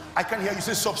 I can hear you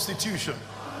say substitution.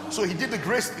 So he did the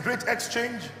great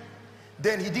exchange.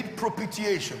 Then he did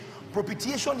propitiation.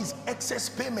 Propitiation is excess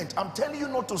payment. I'm telling you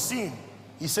not to sin,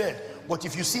 he said, but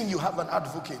if you sin, you have an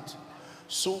advocate.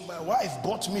 So my wife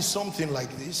bought me something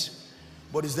like this,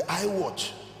 but it's the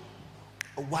iWatch.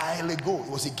 A while ago, it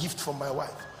was a gift from my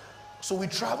wife. So we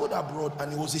traveled abroad,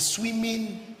 and it was a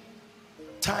swimming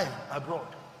time abroad.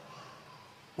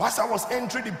 Whilst I was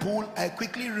entering the pool, I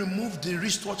quickly removed the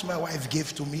wristwatch my wife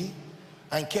gave to me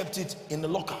and kept it in the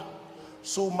locker.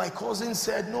 So my cousin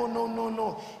said,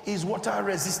 no, it's water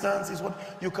resistance, it's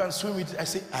what you can swim with. I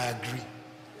said, I agree.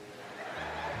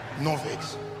 No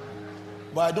vex.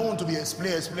 But I don't want to be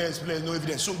explain, no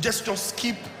evidence. So just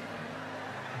keep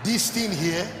this thing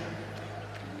here.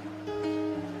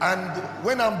 And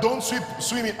when I'm done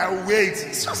swimming, I wait.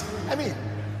 It's just,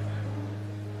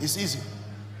 it's easy.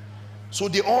 So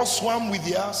they all swam with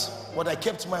theirs, but I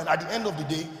kept mine. At the end of the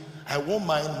day, I won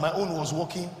mine. My own was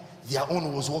working. Their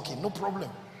own was working. No problem.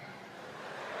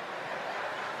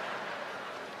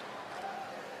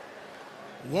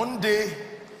 One day,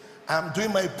 I'm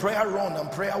doing my prayer run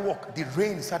and prayer walk. The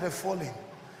rain started falling.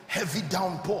 Heavy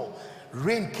downpour.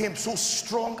 Rain came so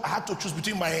strong, I had to choose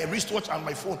between my wristwatch and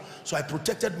my phone. So I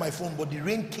protected my phone, but the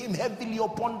rain came heavily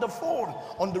upon the phone,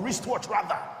 on the wristwatch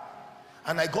rather.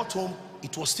 And I got home,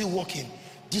 it was still working.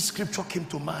 This scripture came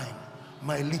to mind.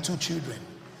 My little children,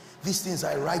 these things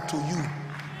I write to you,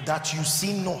 that you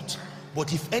sin not.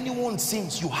 But if anyone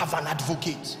sins, you have an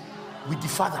advocate with the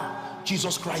Father,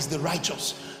 Jesus Christ the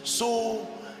righteous. So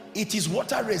it is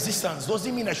water resistance.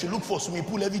 Doesn't mean I should look for a swimming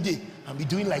pool every day and be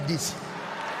doing like this.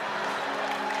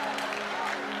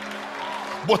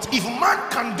 But if man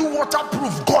can do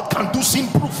waterproof, God can do sin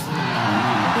proof.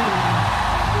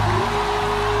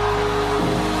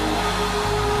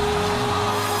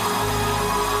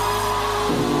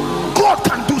 God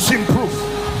can do sin proof.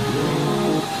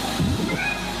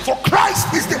 For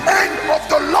Christ is the end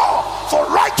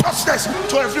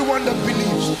righteousness to everyone that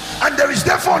believes. And there is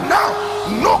therefore now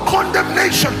no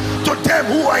condemnation to them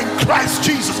who are in Christ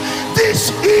Jesus.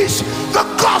 This is the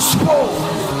gospel.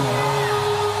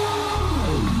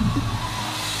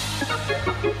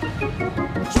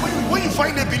 So when you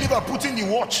find a believer putting the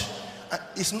watch,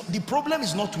 the problem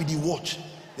is not with the watch.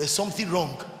 There's something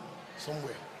wrong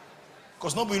somewhere,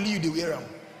 because nobody believe they wear them.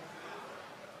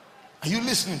 Are you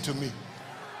listening to me?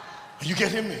 Are you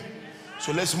getting me?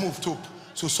 So let's move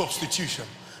to substitution.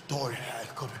 Don't worry,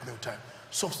 I've got no time.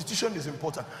 Substitution is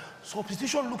important.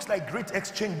 Substitution looks like great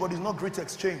exchange, but it's not great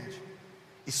exchange.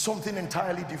 It's something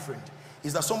entirely different.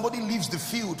 It's that somebody leaves the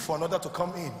field for another to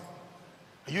come in.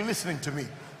 Are you listening to me?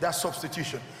 That's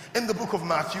substitution. In the book of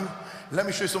Matthew, let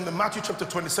me show you something. Matthew chapter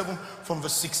 27 from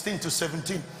verse 16 to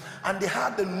 17. And they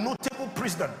had the notable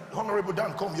prisoner. Honorable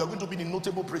Dan, come. You're going to be the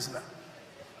notable prisoner.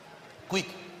 Quick.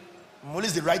 I'm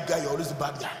always the right guy, you're always the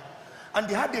bad guy. And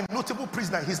they had a notable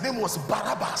prisoner. His name was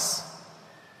Barabbas.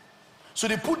 So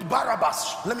they put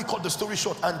Barabbas, let me cut the story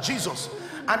short, and Jesus.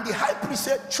 And the high priest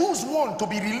said, choose one to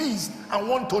be released and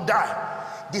one to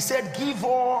die. They said, give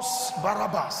us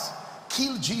Barabbas,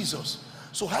 kill Jesus.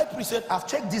 So high priest said, I've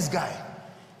checked this guy,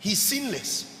 he's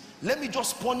sinless. Let me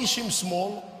just punish him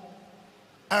small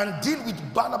and deal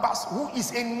with Barabbas, who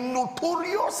is a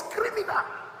notorious criminal.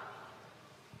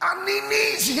 And he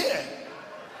is here.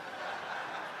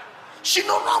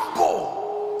 Shino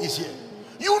Rambo is here.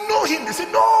 You know him. They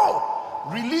say, no,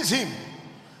 release him.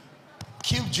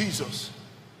 Kill Jesus.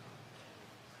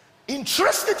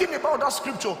 Interesting thing about that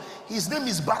scripture, his name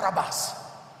is Barabbas.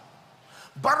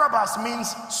 Barabbas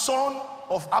means son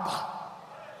of Abba.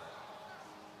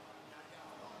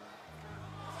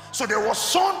 So there was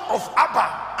son of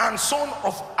Abba and son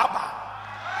of Abba.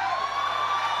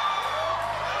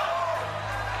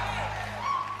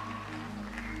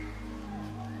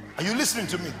 Are you listening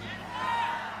to me?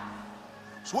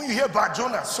 So when you hear Bar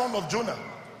Jonah, son of Jonah,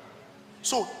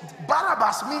 so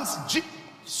Barabbas means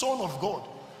son of God.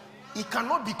 It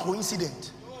cannot be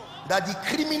coincident that the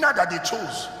criminal that they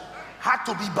chose had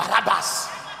to be Barabbas.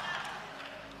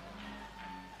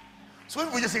 So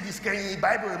when we just say this guy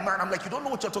Bible man, I'm like, you don't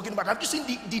know what you're talking about. Have you seen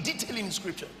the detailing in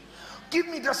scripture? Give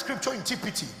me that scripture in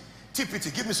TPT.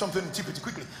 TPT, give me something in TPT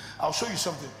quickly. I'll show you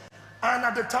something. And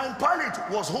at the time, Pilate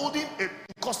was holding in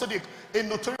custody a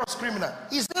notorious criminal.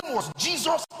 His name was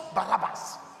Jesus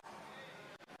Barabbas.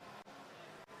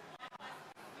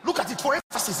 Look at it for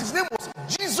emphasis. His name was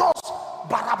Jesus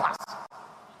Barabbas.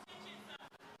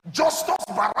 Justus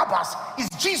Barabbas is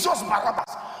Jesus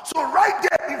Barabbas. So right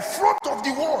there in front of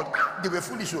the world, they were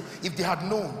foolish if they had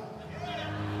known.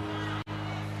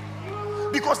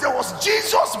 Because there was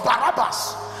Jesus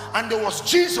Barabbas and there was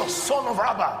Jesus, son of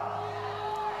Abba.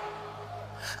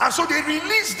 And so they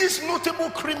released this notable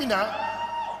criminal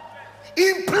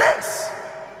in place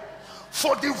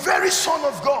for the very Son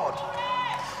of God.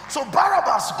 So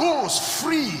Barabbas goes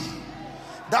free.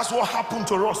 That's what happened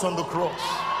to us on the cross.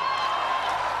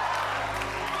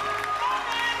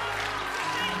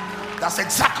 That's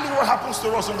exactly what happens to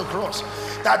us on the cross.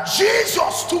 That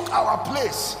Jesus took our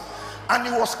place and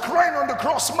he was crying on the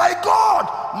cross, my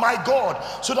God,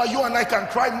 so that you and I can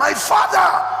cry, my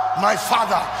Father, my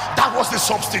Father. That was the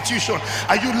substitution.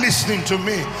 Are you listening to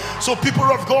me? So people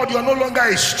of God, you are no longer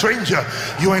a stranger.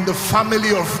 You are in the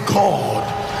family of God.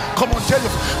 Come on, tell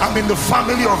you, I'm in the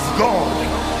family of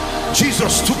God.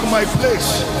 Jesus took my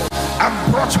place and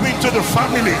brought me into the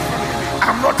family.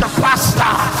 I'm not a pastor,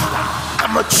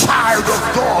 I'm a child of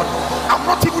God. I'm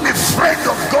not even a friend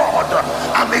of God,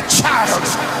 I'm a child.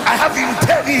 I have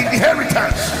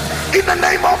inheritance in the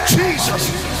name of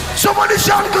Jesus. Somebody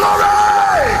shout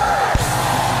glory.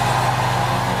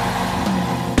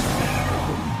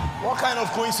 What kind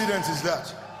of coincidence is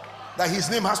that? That his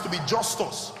name has to be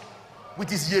Justus with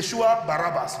his Yeshua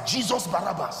Barabbas, Jesus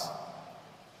Barabbas.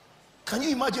 Can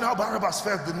you imagine how Barabbas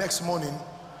felt the next morning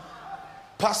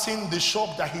passing the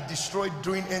shop that he destroyed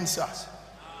during NSAS?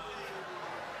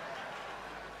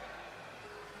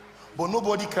 But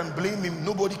nobody can blame him,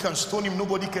 nobody can stone him,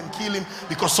 nobody can kill him,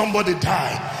 because somebody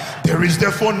died. There is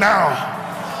therefore now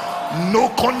no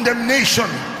condemnation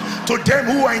to them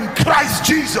who are in Christ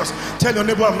Jesus. Tell your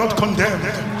neighbor, I'm not condemned.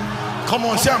 Come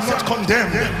on, say I'm not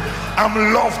condemned.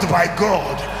 I'm loved by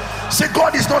God. Say,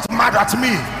 God is not mad at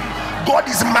me. God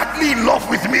is madly in love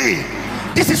with me.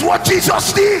 This is what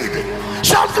Jesus did.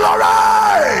 Shout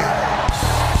glory.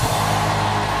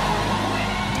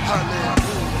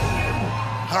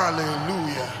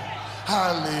 Hallelujah.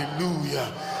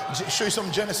 Hallelujah. Show you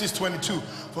some Genesis 22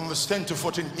 from verse 10 to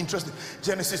 14. Interesting.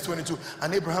 Genesis 22.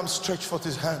 And Abraham stretched forth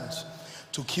his hands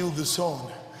to kill the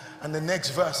son. And the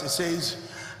next verse it says,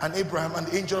 And Abraham, and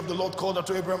the angel of the Lord called out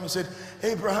to Abraham and said,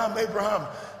 Abraham, Abraham.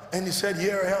 And he said,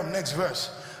 here I am. Next verse.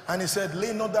 And he said,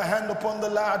 lay not thy hand upon the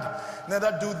lad,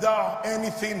 neither do thou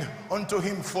anything unto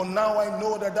him. For now I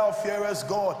know that thou fearest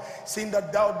God, seeing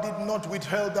that thou did not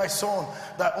withhold thy son,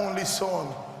 thy only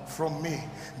son, from me.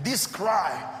 This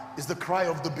cry is the cry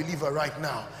of the believer right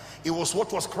now. It was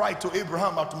what was cried to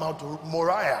Abraham at Mount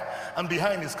Moriah and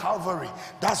behind his Calvary.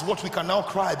 That's what we can now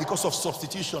cry because of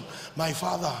substitution. My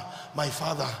Father,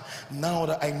 now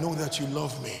that I know that you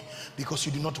love me, because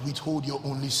you did not withhold your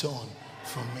only son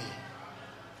from me.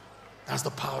 That's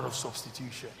the power of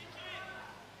substitution.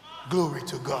 Glory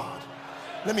to God.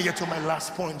 Let me get to my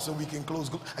last point so we can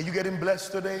close. Are you getting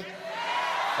blessed today?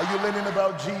 Are you learning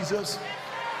about Jesus?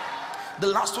 The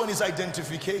last one is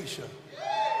identification.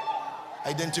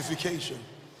 Identification.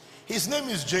 His name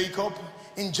is Jacob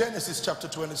in Genesis chapter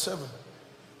 27.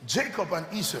 Jacob and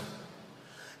Esau.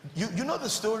 You know the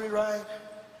story, right?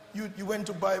 You went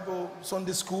to Bible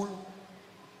Sunday school.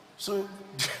 So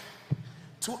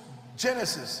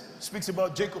Genesis speaks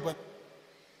about Jacob and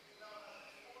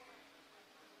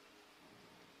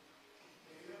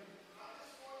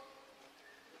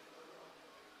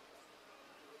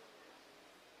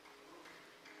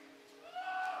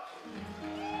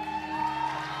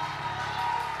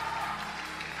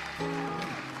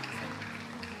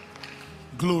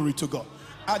glory to God.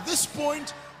 At this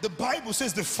point, the Bible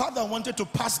says the father wanted to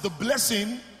pass the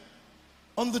blessing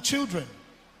on the children.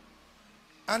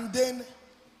 And then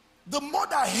the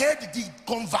mother heard the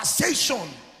conversation.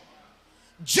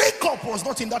 Jacob was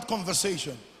not in that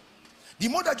conversation. The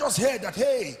mother just heard that,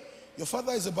 hey, your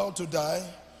father is about to die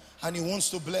and he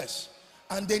wants to bless.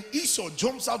 And then Esau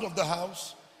jumps out of the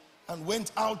house and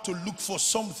went out to look for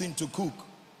something to cook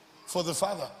for the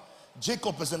father.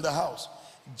 Jacob is in the house.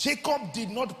 Jacob did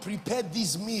not prepare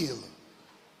this meal.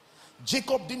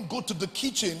 Jacob didn't go to the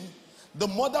kitchen. The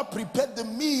mother prepared the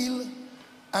meal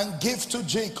and gave to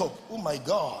Jacob. Oh my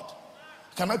God.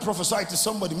 Can I prophesy to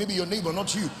somebody, maybe your neighbor,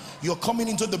 not you? You're coming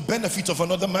into the benefit of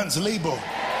another man's labor.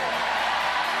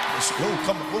 Oh,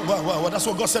 come on. Wow. That's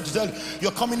what God said to tell you.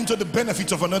 You're coming into the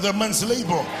benefit of another man's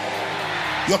labor.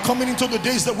 You're coming into the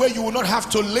days that where you will not have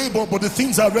to labor, but the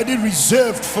things are already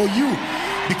reserved for you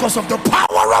because of the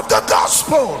power of the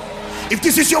gospel. If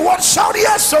this is your word, shout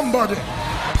yes, somebody.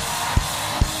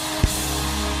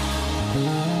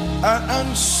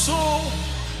 And so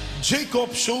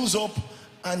Jacob shows up,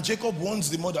 and Jacob warns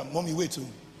the mother, mommy, wait,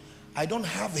 I don't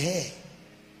have hair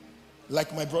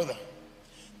like my brother.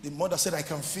 The mother said, I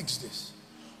can fix this.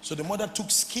 So the mother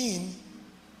took skin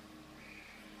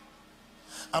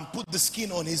and put the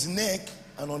skin on his neck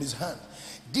and on his hand.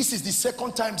 This is the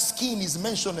second time skin is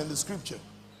mentioned in the scripture.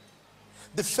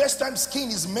 The first time skin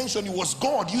is mentioned, it was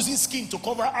God using skin to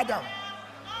cover Adam.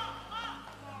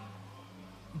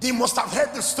 They must have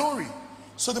heard the story.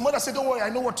 So the mother said, don't worry, I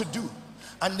know what to do.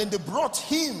 And then they brought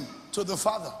him to the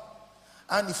father.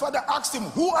 And the father asked him,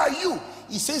 who are you?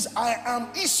 He says, I am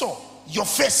Esau, your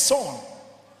first son.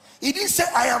 He didn't say,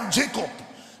 I am Jacob.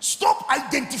 Stop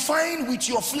identifying with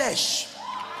your flesh.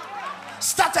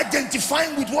 Start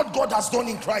identifying with what God has done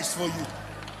in Christ for you.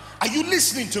 Are you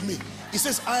listening to me? He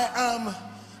says, I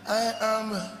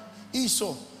am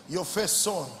Esau, your first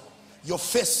son. Your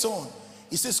first son.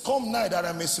 He says, come nigh that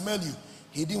I may smell you.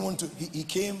 He didn't want to. He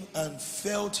came and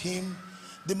felt him.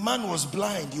 The man was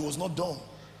blind. He was not dumb.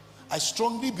 I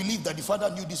strongly believe that the father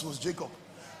knew this was Jacob.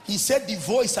 He said, the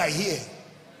voice I hear.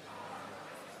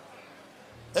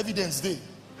 Evidence there.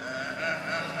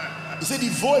 He said, the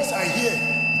voice I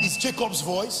hear is Jacob's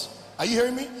voice. Are you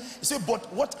hearing me? He said,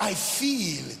 but what I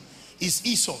feel is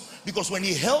Esau. Because when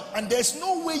he held, and there's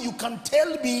no way you can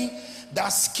tell me that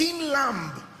skin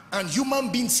lamb and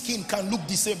human being skin can look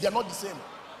the same. They're not the same.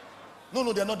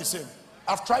 No, they're not the same.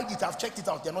 I've tried it, I've checked it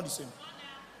out. They're not the same.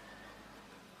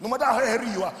 No matter how hairy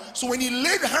you are. So when he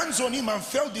laid hands on him and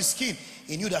felt the skin,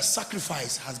 he knew that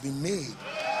sacrifice has been made.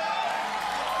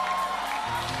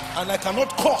 And I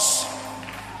cannot curse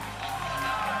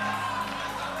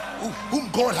whom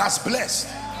God has blessed.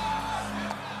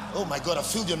 Oh my God, I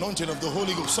feel the anointing of the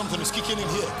Holy Ghost. Something is kicking in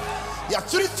here. There are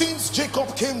three things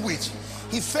Jacob came with.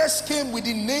 He first came with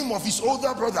the name of his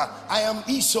older brother. I am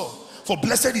Esau, for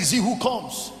blessed is he who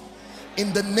comes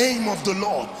in the name of the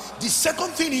Lord. The second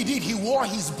thing he did, he wore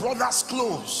his brother's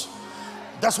clothes.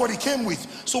 That's what he came with.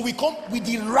 So we come with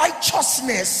the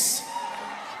righteousness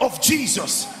of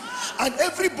Jesus. And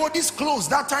everybody's clothes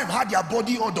that time had their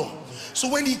body odor. So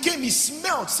when he came, he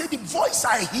smelled. Say, the voice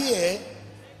I hear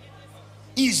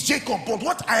is Jacob, but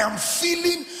what I am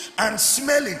feeling and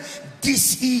smelling,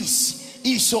 this is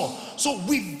Esau. So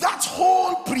with that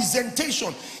whole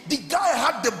presentation, the guy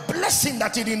had the blessing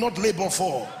that he did not labor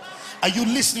for. Are you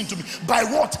listening to me? By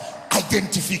what?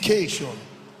 Identification.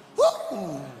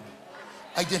 Woo!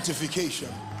 Identification.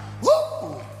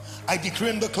 Woo! I decree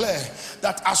and declare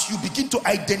that as you begin to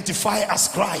identify as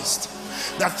Christ,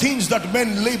 that things that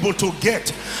men labor to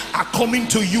get are coming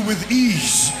to you with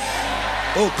ease.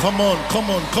 Oh, come on, come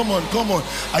on, come on, come on.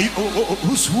 Are you,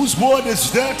 whose word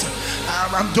is that?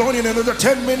 I'm done in another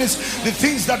 10 minutes. The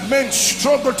things that men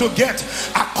struggle to get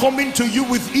are coming to you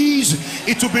with ease.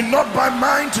 It will be not by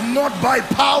mind, not by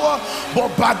power,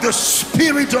 but by the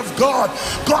Spirit of God.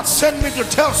 God sent me to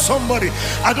tell somebody,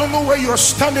 I don't know where you're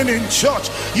standing in church,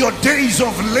 your days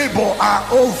of labor are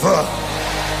over.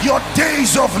 Your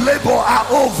days of labor are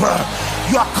over.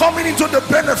 You are coming into the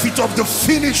benefit of the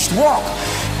finished work.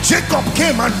 Jacob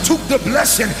came and took the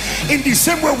blessing. In the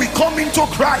same way we come into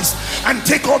Christ and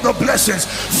take all the blessings.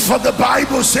 For the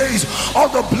Bible says all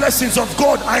the blessings of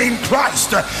God are in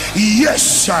Christ.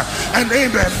 Yes and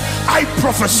amen. I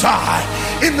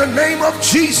prophesy in the name of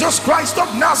Jesus Christ of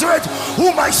Nazareth,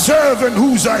 whom I serve and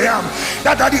whose I am,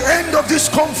 that at the end of this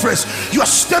conference you are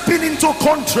stepping into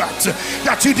contracts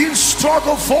that you didn't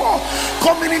struggle for,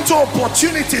 coming into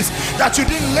opportunities that you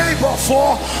didn't labor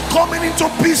for, coming into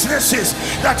businesses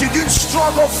that you didn't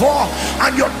struggle for,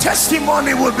 and your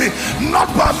testimony will be not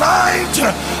by might,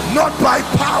 not by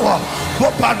power,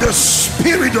 but by the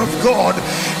Spirit of God.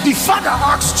 The father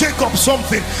asked Jacob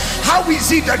something. How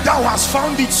is it that thou hast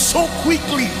found it so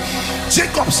quickly?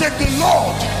 Jacob said, the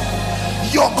Lord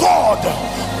your God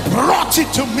brought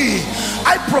it to me.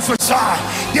 I prophesy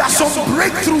there are some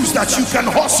breakthroughs that you can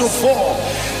hustle for.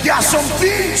 There are some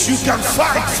things you can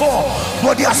fight for,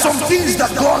 but there are some things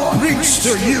that God brings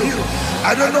to you.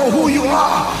 I don't know who you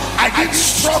are. I didn't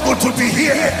struggle to be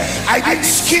here. I didn't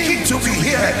scheme to be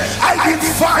here. I didn't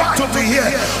fight to be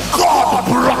here. God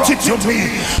brought it to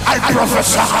me. I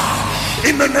prophesy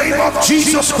in the name of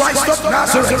Jesus Christ of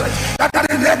Nazareth that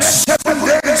in the next 7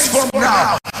 days from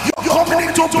now, you're coming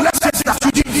into blessings that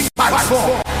you didn't fight for,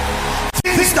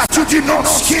 things that you did not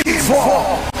scheme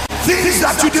for, things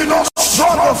that you did not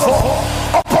struggle for,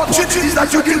 opportunities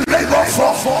that you didn't labor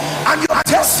for, and your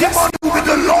testimony with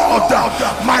the Lord,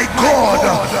 my God,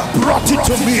 brought it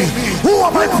to me. Who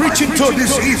am I preaching to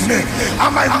this evening? Are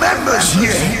my members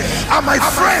here? Are my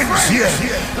friends here?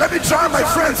 Let me try my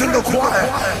friends in the choir.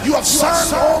 You have sung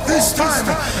all this time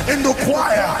in the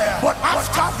choir, but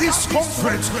after this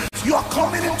conference, you are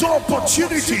coming into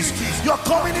opportunities, you are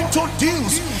coming into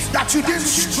deals that you didn't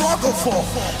struggle for,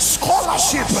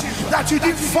 scholarship that you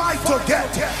didn't fight to get.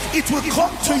 It will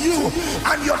come to you,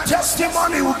 and your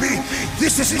testimony will be,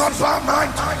 this is not by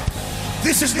might,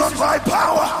 this is not by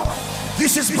power,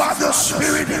 this is by the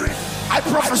Spirit. I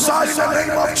prophesy in the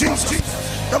name of Jesus.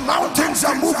 The mountains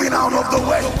are moving out of the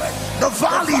way, the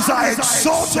valleys are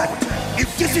exalted.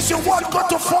 If this is your word, go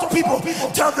to 4 people,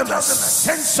 tell them that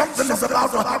sense something is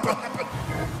about to happen.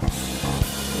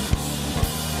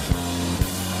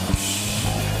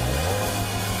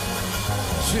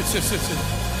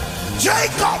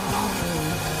 Jacob,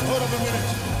 hold on a minute.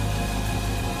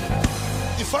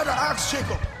 The father asked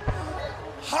Jacob,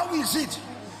 how is it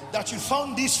that you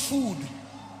found this food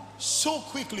so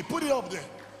quickly? Put it up there.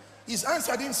 His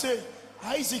answer didn't say,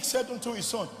 Isaac said unto his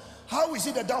son, how is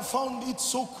it that thou found it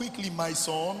so quickly, my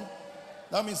son?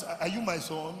 That means, are you my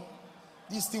son?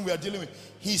 This thing we are dealing with.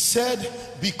 He said,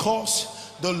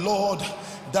 because the Lord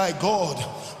thy God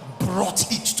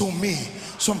brought it to me.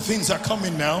 Some things are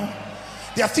coming now.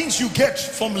 There are things you get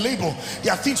from labor.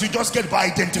 There are things you just get by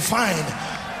identifying.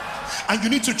 And you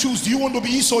need to choose. Do you want to be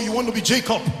Esau or you want to be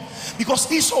Jacob?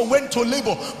 Because Esau went to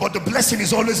labor, but the blessing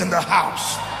is always in the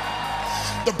house.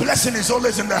 The blessing is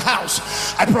always in the house.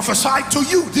 I prophesy to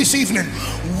you this evening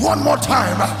one more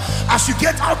time. As you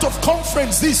get out of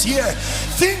conference this year,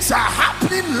 things are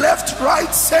happening left,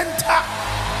 right, center.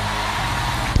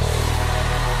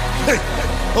 Hey,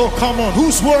 oh come on,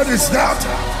 whose word is that?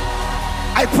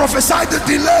 I prophesy the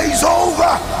delay is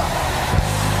over.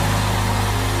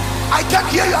 I can't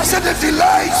hear you. I said the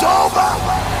delay is over.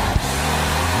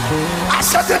 I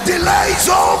said the delay is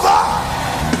over.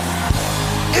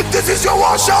 If this is your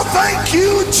word, shout thank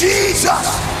you, Jesus.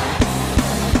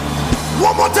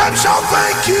 One more time, shout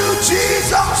thank you,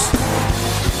 Jesus.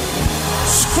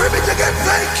 Scream it again,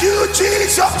 thank you,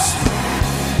 Jesus.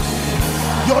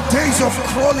 Your days of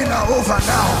crawling are over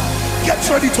now. Get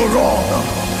ready to run,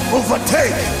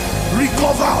 overtake,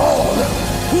 recover all.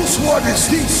 Whose word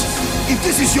is this? If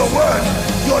this is your word,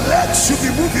 your legs should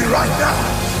be moving right now.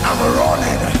 I'm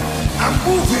running, I'm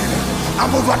moving, I'm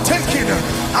overtaking,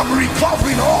 I'm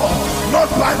recovering all, not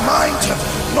by might,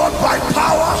 not by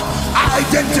power. I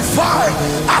identify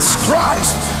as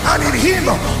Christ, and in him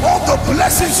all the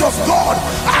blessings of God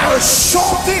are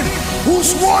assured in.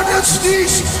 Whose word is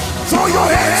this? Throw your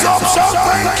hands up, shout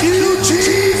thank you,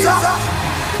 Jesus.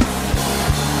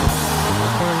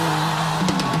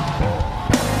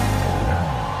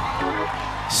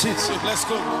 Sit, let's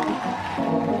close.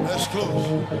 Let's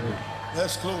close.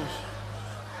 Let's close.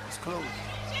 Let's close.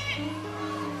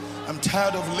 I'm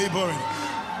tired of laboring,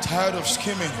 tired of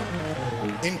scheming.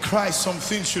 In Christ, some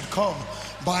things should come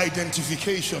by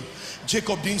identification.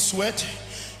 Jacob didn't sweat.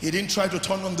 He didn't try to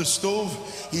turn on the stove.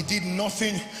 He did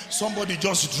nothing. Somebody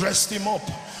just dressed him up.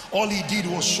 All he did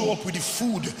was show up with the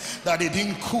food that he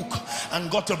didn't cook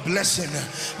and got a blessing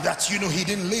that, you know, he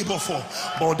didn't labor for.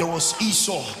 But there was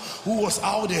Esau who was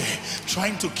out there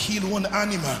trying to kill one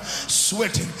animal,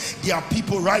 sweating. There are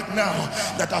people right now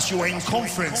that as you are in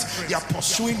conference, you are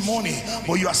pursuing money,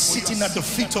 but you are sitting at the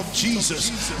feet of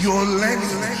Jesus. You are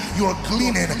learning, you are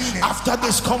gleaning. After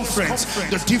this conference,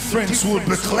 the difference will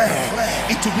be clear.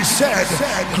 It will be said,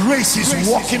 grace is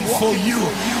working for you.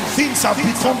 Things have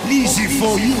become easy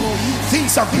for you.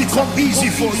 Things have become easy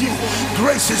for you.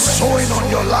 Grace is showing on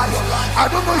your life. I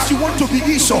don't know if you want to be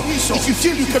Esau, if you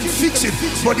feel you can fix it,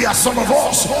 but there are some of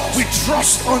us, we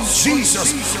trust on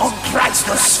Jesus, on Christ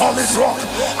the solid rock.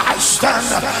 I stand,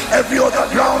 every other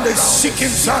ground is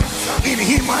sinking sand. In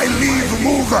him I live,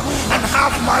 move, and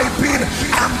have my being.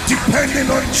 I'm depending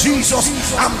on Jesus.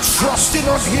 I'm trusting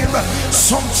on him.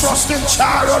 Some trust in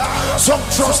chariot, some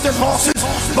trust in horses,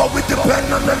 but we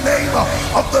depend on the name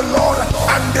of the Lord.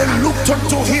 And they looked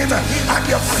unto him, and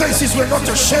their faces were not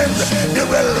ashamed. They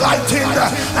were lightened,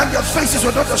 and their faces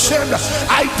were not ashamed.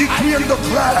 I decree and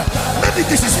declare, maybe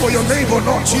this is for your neighbor,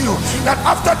 not you, that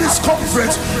after this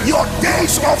conference, your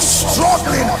days of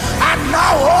struggling are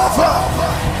now over.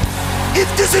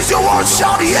 If this is your word,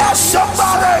 shout yes,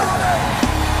 somebody.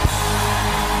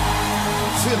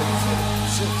 Feel it.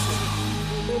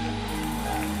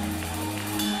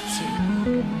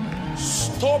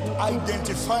 Stop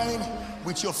identifying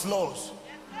with your flaws.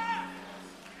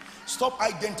 Stop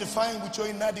identifying with your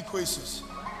inadequacies.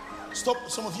 Stop.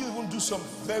 Some of you even do some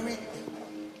very,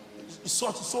 it's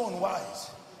so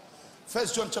unwise. 1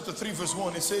 John chapter 3 verse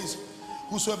 1, it says,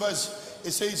 whosoever is,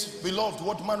 it says, beloved,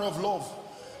 what manner of love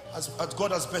as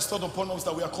God has bestowed upon us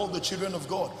that we are called the children of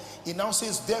God. It now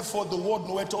says, therefore the world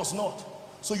knoweth us not.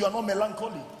 So you are not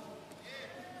melancholy.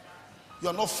 You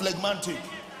are not phlegmatic.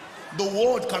 The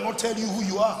world cannot tell you who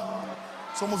you are.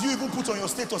 Some of you even put on your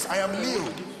status, I am Leo,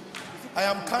 I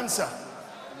am Cancer,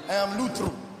 I am Luther,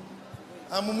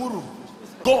 I am Umuru.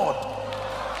 God.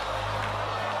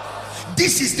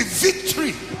 This is the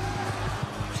victory.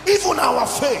 Even our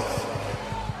faith.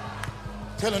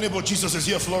 Tell your neighbor, Jesus is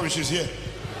here, Flourish is here.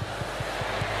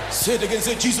 Say it again,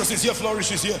 say Jesus is here,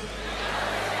 Flourish is here.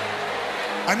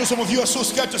 I know some of you are so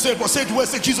scared to say it, but say it well,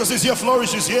 say Jesus is here,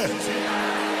 Flourish is here.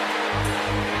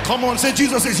 Come on, say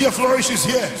Jesus is here, Flourish is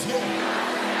here.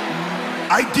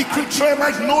 I decree,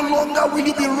 Tremite, no longer will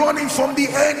you be running from the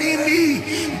enemy.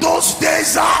 Those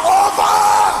days are over.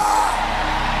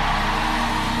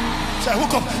 So I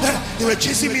woke up, they were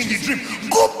chasing me in the dream.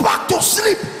 Go back to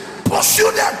sleep,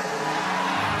 pursue them.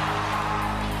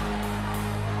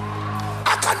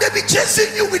 How can they be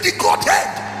chasing you with the Godhead?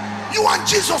 You and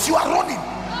Jesus, you are running.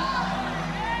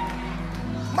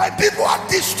 My people are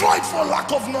destroyed for lack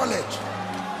of knowledge.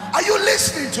 Are you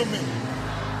listening to me?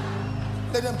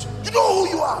 Let them, you know who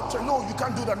you are. No, you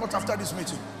can't do that, not after this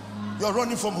meeting. You're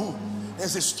running from who?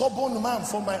 There's a stubborn man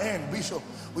from my end, Bishop.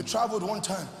 We traveled one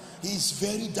time. He's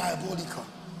very diabolical.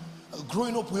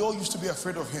 Growing up, we all used to be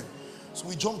afraid of him. So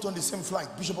we jumped on the same flight.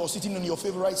 Bishop, I was sitting on your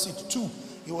favorite seat 2.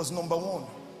 He was number 1.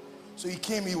 So he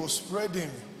came, he was spreading.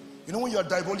 You know when you're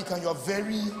diabolical and you're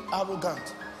very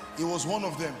arrogant? He was one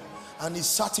of them. And he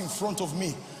sat in front of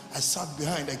me. I sat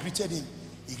behind. I greeted him.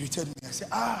 He greeted me. I said,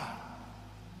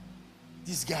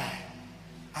 this guy,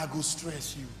 I go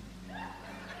stress you.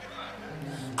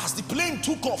 As the plane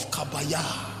took off, Kabaya,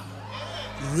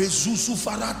 Rezusu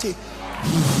Farate.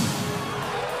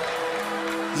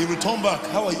 He returned back.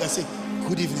 How are you? I said,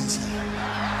 good evening, sir.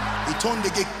 He turned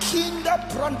again. Kinder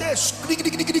Prandesh.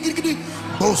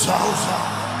 Bosa.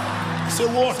 I said,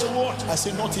 what? I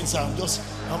said, nothing, sir.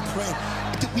 I'm praying.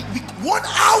 1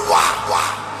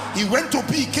 hour. He went to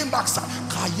be, he came back, sir.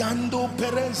 Kayando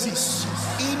Perenzis.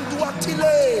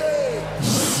 Induatile.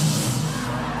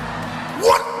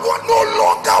 What no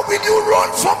longer will you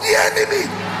run from the enemy.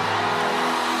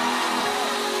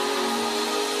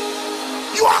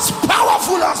 You are as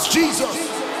powerful as Jesus.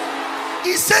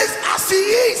 He says, as he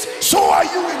is, so are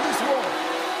you in this world.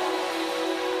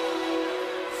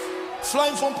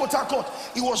 flying from Port Harcourt.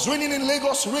 It was raining in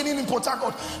Lagos, raining in Port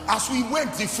Harcourt. As we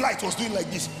went, the flight was doing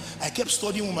like this. I kept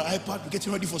studying with my iPad,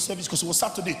 getting ready for service because it was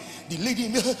Saturday. The lady,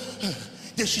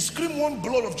 then she screamed one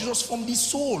blood of Jesus from the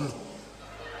soul.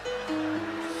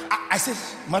 I said,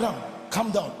 madam,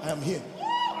 calm down, I am here.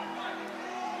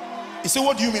 He said,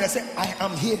 what do you mean? I said, I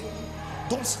am here.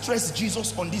 Don't stress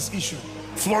Jesus on this issue.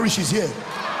 Flourish is here.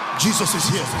 Jesus is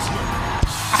here.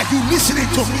 Are you listening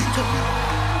to me?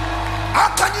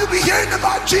 How can you be hearing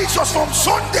about Jesus from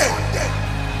Sunday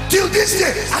till this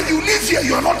day and you live here,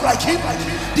 you are not like him?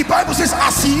 The Bible says,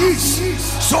 as he is,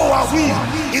 so are we.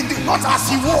 Not as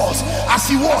he was. As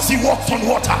he was, he walked on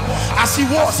water. As he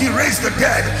was, he raised the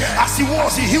dead. As he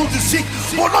was, he healed the sick.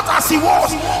 But not as he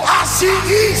was. As he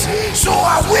is, so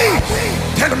are we.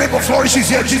 Tell the neighbor, Flourish is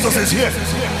here. Jesus is here.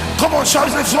 Come on, shout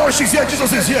it, Flourish is here.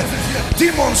 Jesus is here.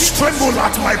 Demons tremble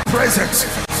at my presence.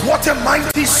 What a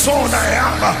mighty son I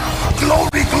am.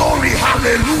 Glory, glory,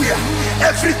 hallelujah.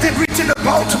 Everything written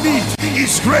about me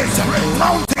is great.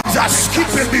 Mountains are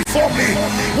skipping before me.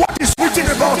 What is written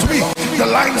about me? The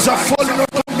lines are falling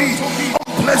upon me.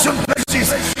 Unpleasant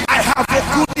places. I have a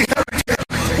good inheritance.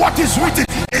 What is written?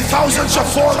 1,000 shall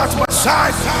fall at my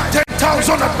side,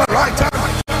 10,000 at my right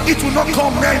hand. It will not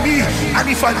come near me. And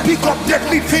if I pick up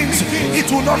deadly things,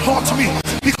 it will not hurt me.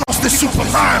 Because the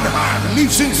Superman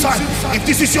lives inside. If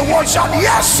this is your word, shout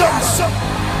yes, sir.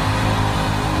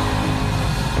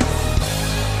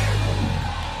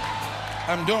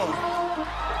 I'm done.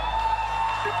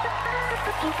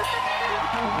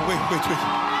 Wait.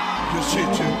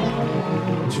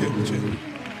 Chill.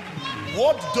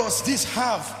 What does this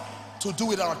have to do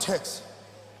with our text?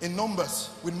 In Numbers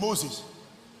with Moses.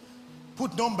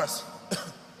 Put Numbers.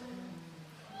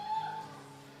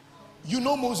 You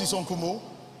know Moses, Uncle Mo?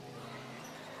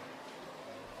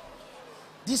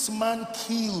 This man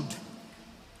killed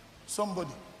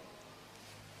somebody.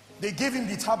 They gave him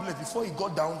the tablet. Before he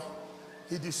got down,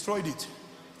 he destroyed it.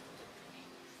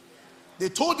 They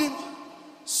told him,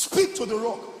 speak to the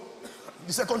rock.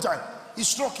 The second time, he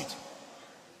struck it.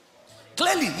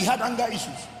 Clearly, he had anger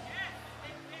issues.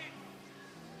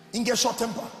 He get short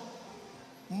temper.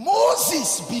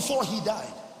 Moses, before he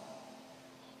died,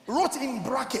 wrote in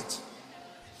bracket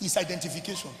his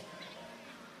identification.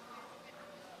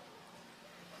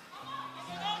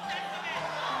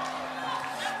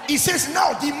 He says,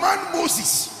 now the man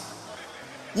Moses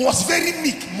was very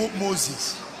meek.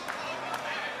 Moses.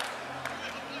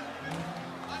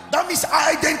 That means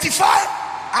I identify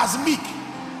as meek.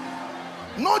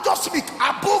 Not just meek,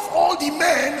 above all the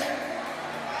men.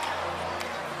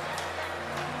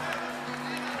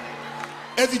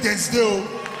 Evidence though.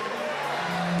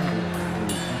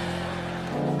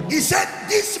 He said,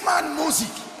 this man Moses,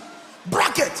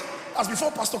 bracket, as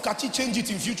before Pastor Kachi changed it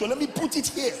in future, let me put it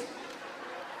here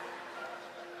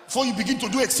before you begin to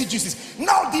do exegesis.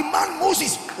 Now the man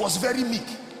Moses was very meek,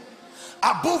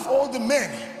 above all the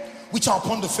men which are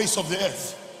upon the face of the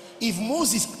earth. If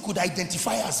Moses could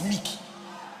identify as meek,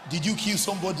 did you kill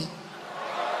somebody?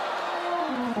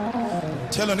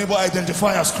 Tell your neighbor,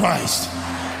 identify as Christ.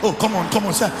 Oh, come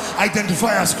on, say,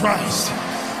 identify as Christ.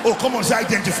 Oh, come on, say,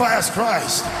 identify as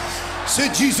Christ.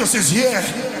 Say, Jesus is here.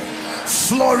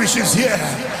 Flourish is here.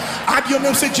 Add your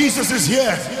name, say, Jesus is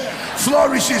here.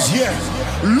 Flourish is here.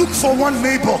 Look for one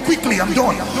neighbor. Quickly, I'm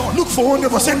done. Look for one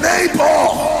neighbor. Say, neighbor,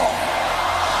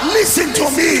 listen to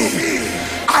me.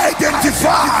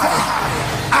 Identify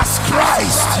as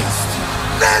Christ.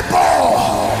 Neighbor,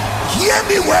 hear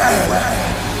me well.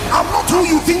 I'm not who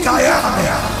you think I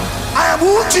am. I am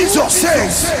who Jesus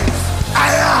says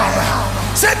I am.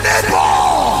 Say, neighbor,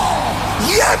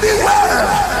 hear me well.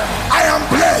 I am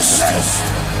blessed.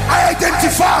 I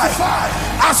identify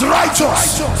as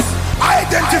righteous. I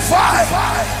identify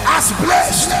as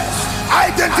blessed. I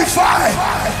identify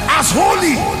as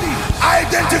holy. I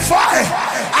identify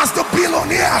as the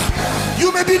billionaire.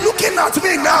 You may be looking at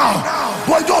me now,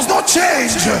 but it does not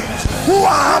change who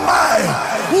am I,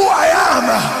 who I am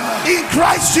in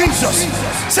Christ Jesus.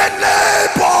 Say,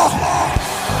 neighbor,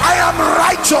 I am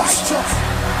righteous.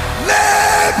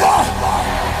 Neighbor,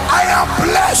 I am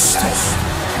blessed.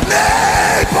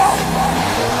 Neighbor,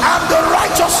 I'm the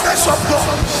righteousness of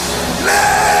God.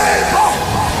 Neighbor,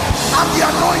 I'm the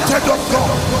anointed of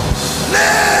God.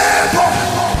 Neighbor,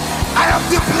 I am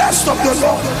the blessed of the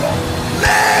Lord.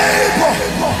 Neighbor,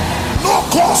 no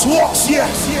curse walks here.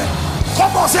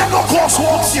 Come on, say, no curse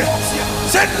walks here.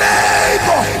 Say,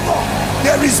 neighbor,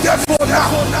 there is therefore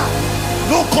now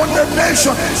no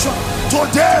condemnation to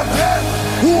them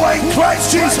who are in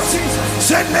Christ Jesus.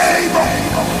 Say, neighbor,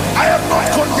 I am not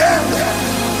condemned.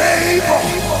 Neighbor,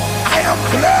 I am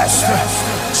blessed.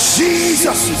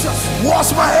 Jesus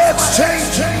was my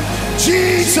exchange.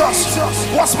 Jesus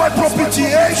was my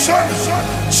propitiation.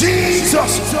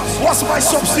 Jesus was my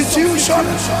substitution.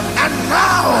 And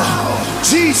now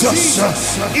Jesus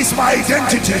is my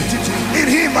identity. In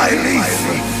him I live,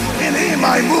 in him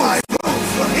I move,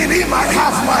 in him I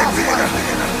have my being.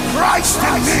 Christ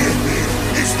in me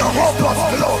is the hope of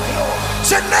glory.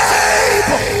 Say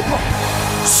neighbor,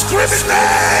 screaming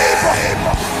neighbor,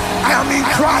 I am in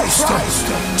Christ,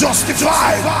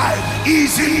 justified,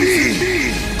 is in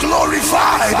me,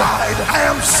 glorified, I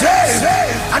am saved,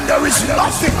 and there is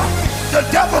nothing the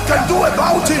devil can do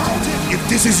about it. If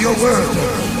this is your word,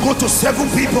 go to 7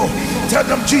 people, tell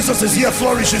them Jesus is here,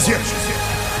 Flourish is here.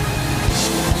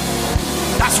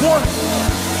 That's one.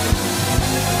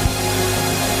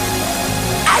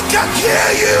 I can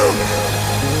hear you.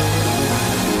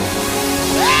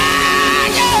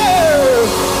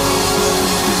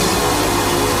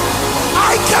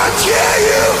 I can't hear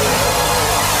you.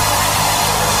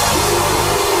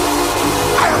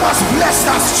 I am as blessed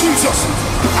as Jesus.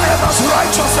 I am as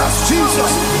righteous as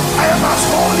Jesus. I am as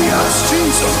holy as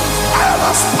Jesus. I am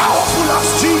as powerful as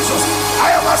Jesus. I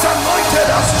am as anointed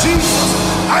as Jesus.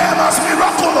 I am as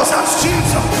miraculous as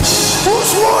Jesus.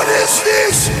 Whose word is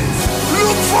this?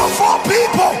 Look for 4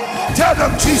 people. Tell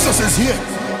them Jesus is here.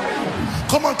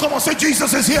 Come on, say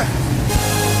Jesus is here.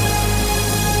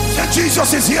 Say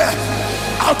Jesus is here.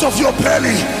 Out of your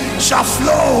belly shall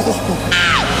flow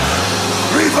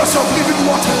rivers of living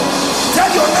water.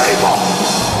 Tell your neighbor,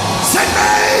 say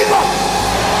neighbor,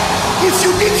 if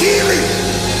you need healing,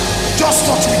 just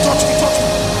touch me, touch me, touch me,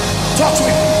 touch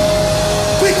me.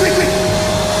 Quick, quick, quick.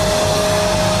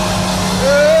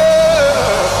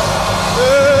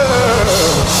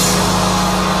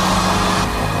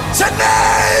 Say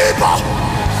neighbor,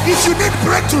 if you need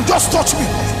breakthrough, just touch me.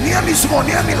 Near me small,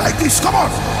 near me like this. Come on,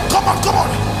 come on, come on.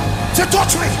 Say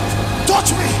touch me,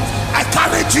 touch me. I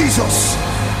carry Jesus.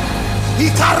 He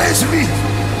carries me.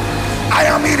 I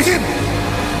am in him.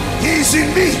 He is in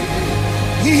me.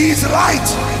 He is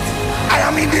light. I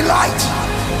am in the light.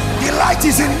 The light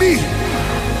is in me.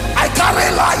 I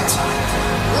carry light.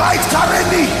 Light carry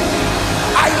me.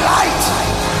 I light.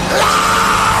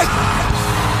 Light.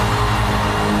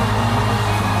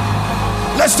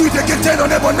 Let's do it again. Tell your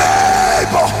neighbor,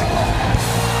 neighbor.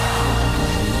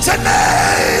 Say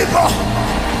neighbor,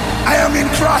 I am in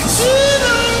Christ.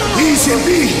 He is in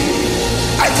me.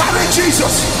 I carry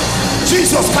Jesus.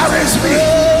 Jesus carries me.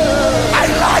 I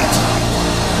light.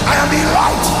 I am in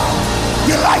light.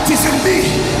 The light is in me.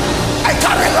 I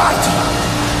carry light.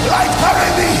 Light carry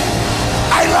me.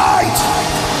 I light.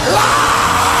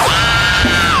 Light.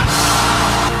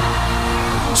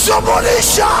 Somebody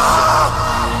shout.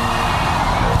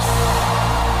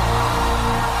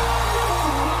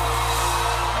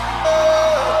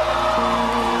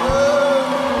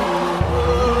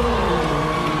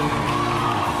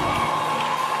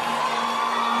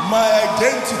 My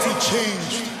identity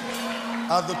changed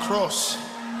at the cross.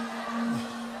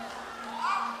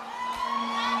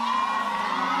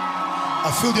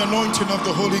 I feel the anointing of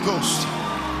the Holy Ghost.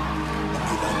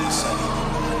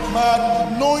 My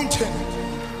anointing,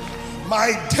 my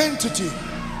identity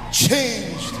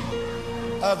changed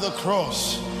at the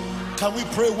cross. Can we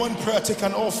pray one prayer, take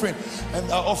an offering, and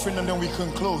then we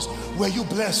can close? Were you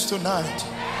blessed tonight?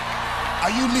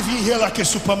 Are you living here like a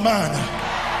Superman?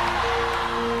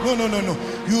 No.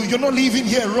 You're not living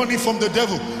here running from the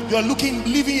devil. You are living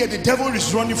here, the devil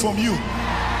is running from you.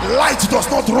 Light does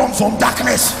not run from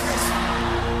darkness.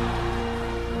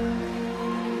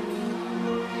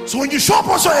 So when you show up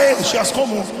also, hey, she has come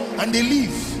home, and they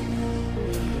leave.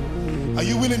 Are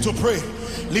you willing to pray?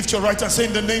 Lift your right hand, say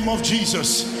in the name of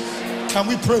Jesus. Can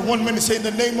we pray 1 minute? Say in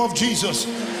the name of Jesus.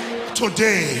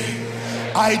 Today,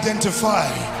 identify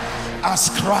as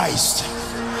Christ.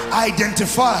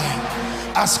 Identify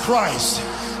as Christ.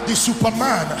 The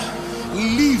Superman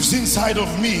lives inside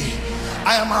of me.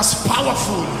 I am as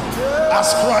powerful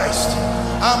as Christ.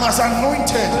 I am as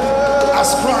anointed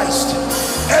as Christ.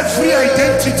 Every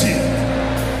identity,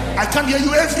 I can hear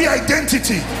you, every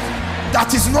identity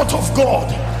that is not of God,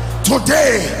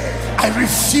 today I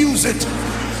refuse it.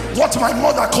 What my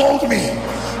mother called me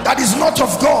that is not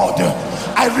of God,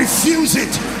 I refuse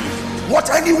it. What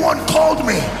anyone called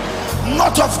me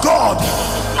not of God,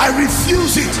 I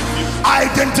refuse it. I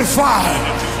identify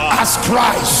as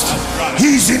Christ.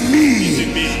 He's in me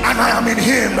and I am in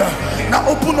him. Now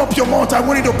open up your mouth. I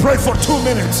want you to pray for 2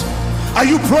 minutes. Are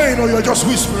you praying or you're just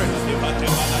whispering?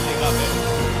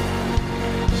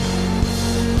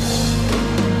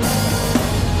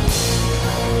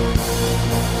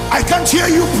 I can't hear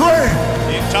you pray.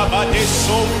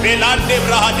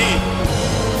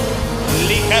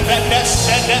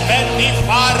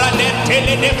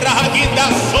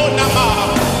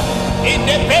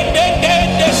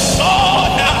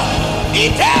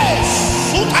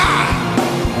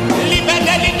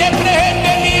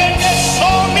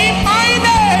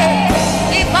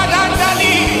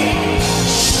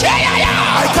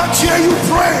 I can't hear you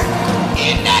pray.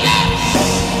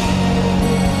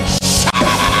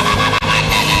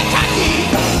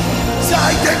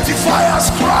 Identify as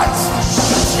Christ.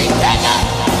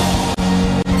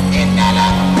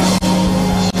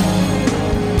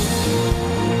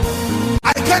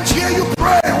 I can't hear you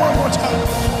pray one more time.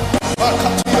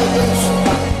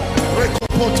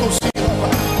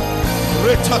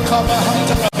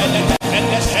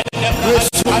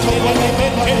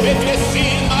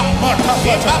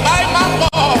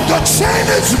 The chain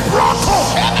is broken.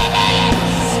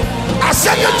 I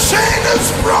said the chain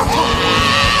is broken.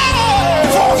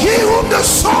 For he whom the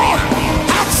Son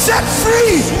hath set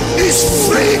free is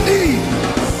free indeed.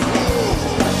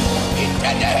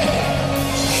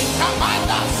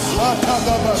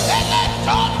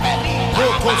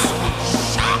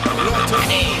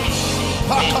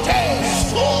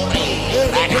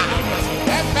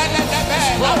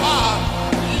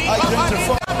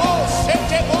 Identify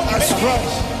as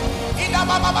Christ.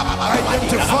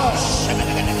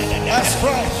 Identify as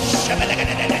Christ.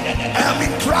 I am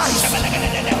in Christ.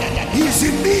 He is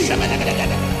in me. I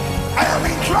am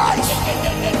in Christ.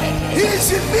 He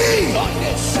is in me.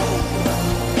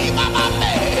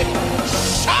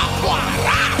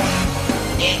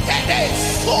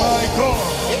 My God.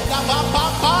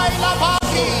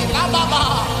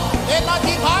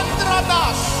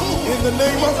 In the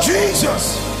name of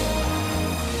Jesus.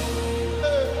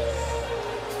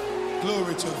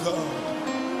 Glory to God.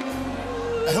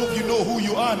 I hope you know who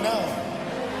you are now.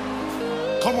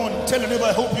 Come on, tell your neighbor,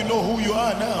 I hope you know who you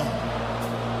are now.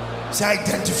 Say,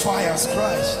 identify as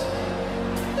Christ.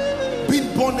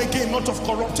 Being born again, not of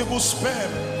corruptible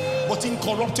sperm, but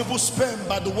incorruptible sperm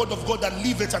by the word of God that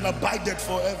liveth and abideth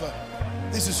forever.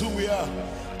 This is who we are.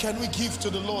 Can we give to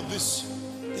the Lord this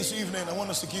evening? I want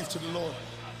us to give to the Lord.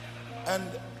 And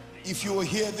if you are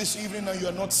here this evening and you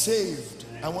are not saved,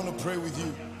 I want to pray with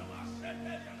you.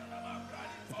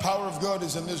 The power of God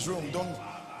is in this room.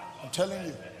 I'm telling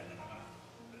you.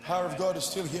 The power of God is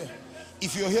still here.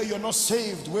 If you're here, you're not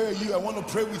saved, where are you? I want to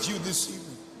pray with you this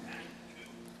evening.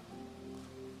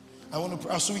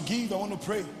 As we give, I want to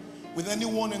pray with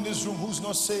anyone in this room who's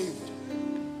not saved.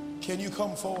 Can you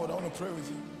come forward? I want to pray with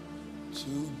you.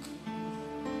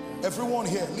 Everyone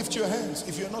here, lift your hands.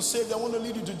 If you're not saved, I want to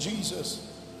lead you to Jesus.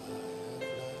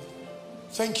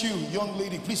 Thank you, young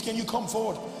lady. Please, can you come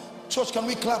forward? Church, can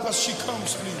we clap as she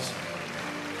comes, please?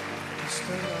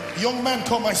 Young man,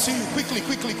 come. I see you.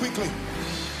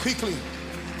 Quickly.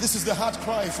 This is the heart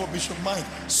cry for Bishop Mike.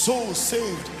 Souls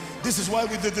saved. This is why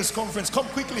we did this conference. Come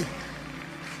quickly.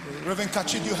 Reverend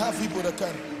Kachi, do you have people that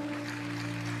can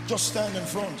just stand in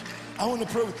front? I want to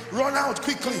pray. Run out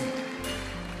quickly.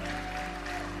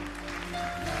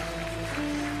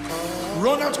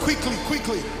 Run out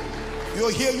quickly.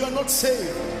 You're here, you're not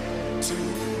saved.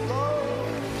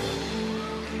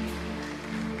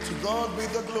 To God be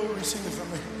the glory. Sing it for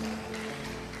me.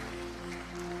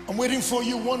 I'm waiting for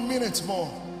you 1 minute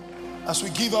more as we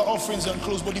give our offerings and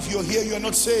close. But if you're here, you're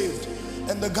not saved,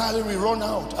 and the gallery run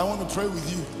out, I want to pray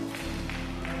with you.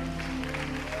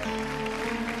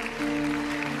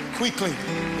 Quickly.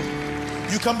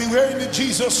 You can be wearing the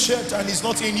Jesus shirt and he's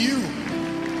not in you.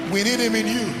 We need him in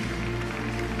you.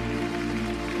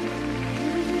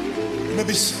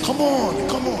 Maybe, come on.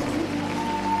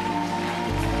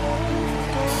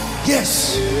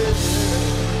 Yes.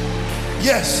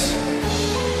 Yes.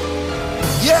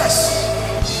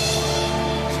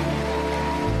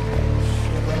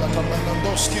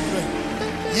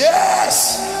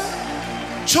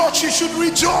 Church, you should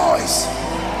rejoice.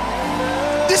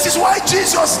 This is why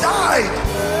Jesus died.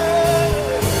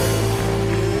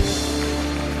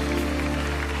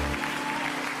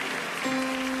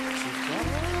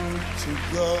 To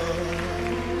God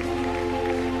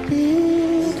be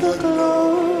the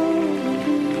glory.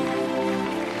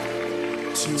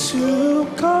 To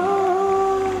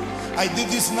God. I did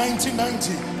this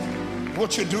 1990.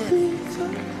 What you're doing?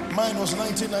 Mine was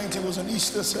 1990. It was an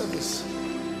Easter service.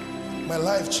 My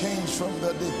life changed from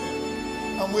that day.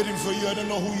 I'm waiting for you. I don't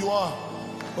know who you are,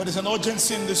 but there's an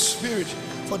urgency in the spirit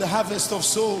for the harvest of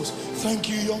souls. Thank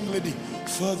you, young lady,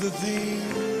 for the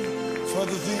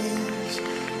things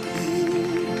he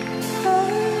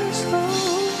has done.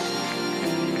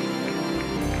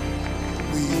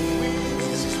 We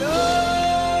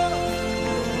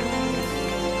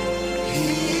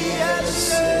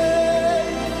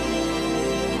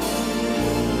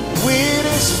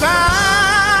found.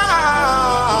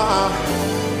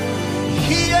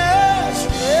 He has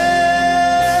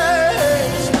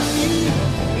raised me.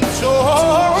 So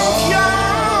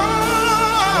God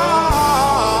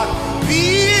be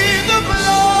the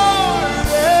glory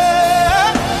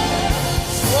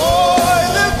for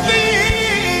the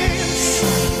things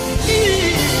He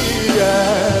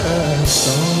has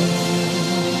done.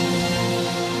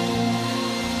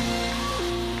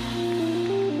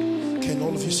 Can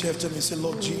all of you say after me, say,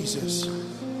 Lord Jesus.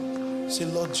 Say,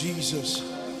 Lord Jesus,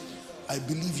 I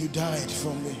believe you died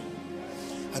for me.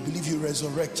 I believe you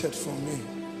resurrected for me.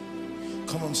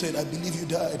 Come on, say it. I believe you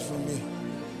died for me.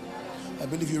 I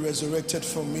believe you resurrected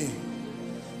for me.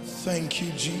 Thank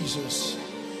you, Jesus.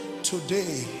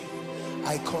 Today,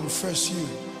 I confess you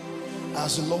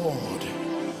as Lord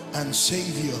and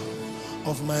Savior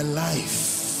of my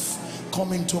life.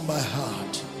 Come into my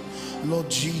heart. Lord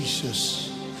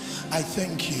Jesus, I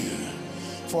thank you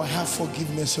for I have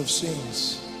forgiveness of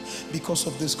sins because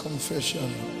of this confession.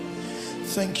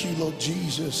 Thank you, Lord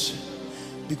Jesus,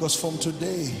 because from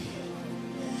today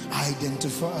I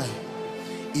identify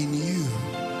in you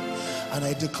and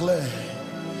I declare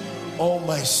all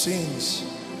my sins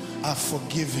are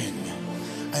forgiven.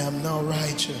 I am now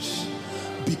righteous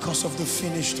because of the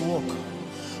finished work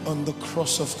on the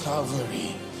cross of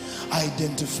Calvary. I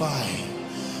identify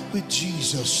with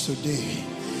Jesus today.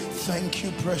 Thank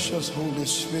you, precious Holy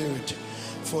Spirit,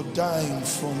 for dying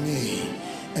for me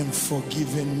and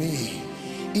forgiving me.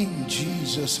 In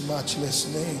Jesus' matchless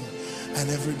name. And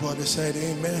everybody said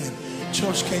amen.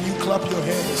 Church, can you clap your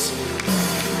hands?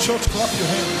 Church, clap your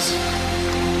hands.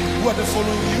 Who are they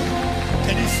following you?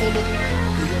 Can you follow me?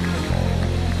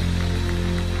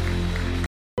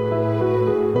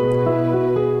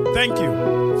 Thank you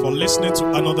for listening to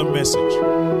another message.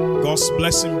 God's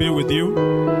blessing be with you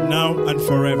now and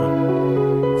forever.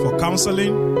 For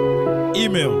counseling,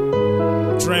 email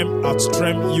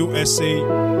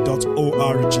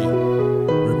trem@tremusa.org.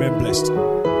 Remain blessed.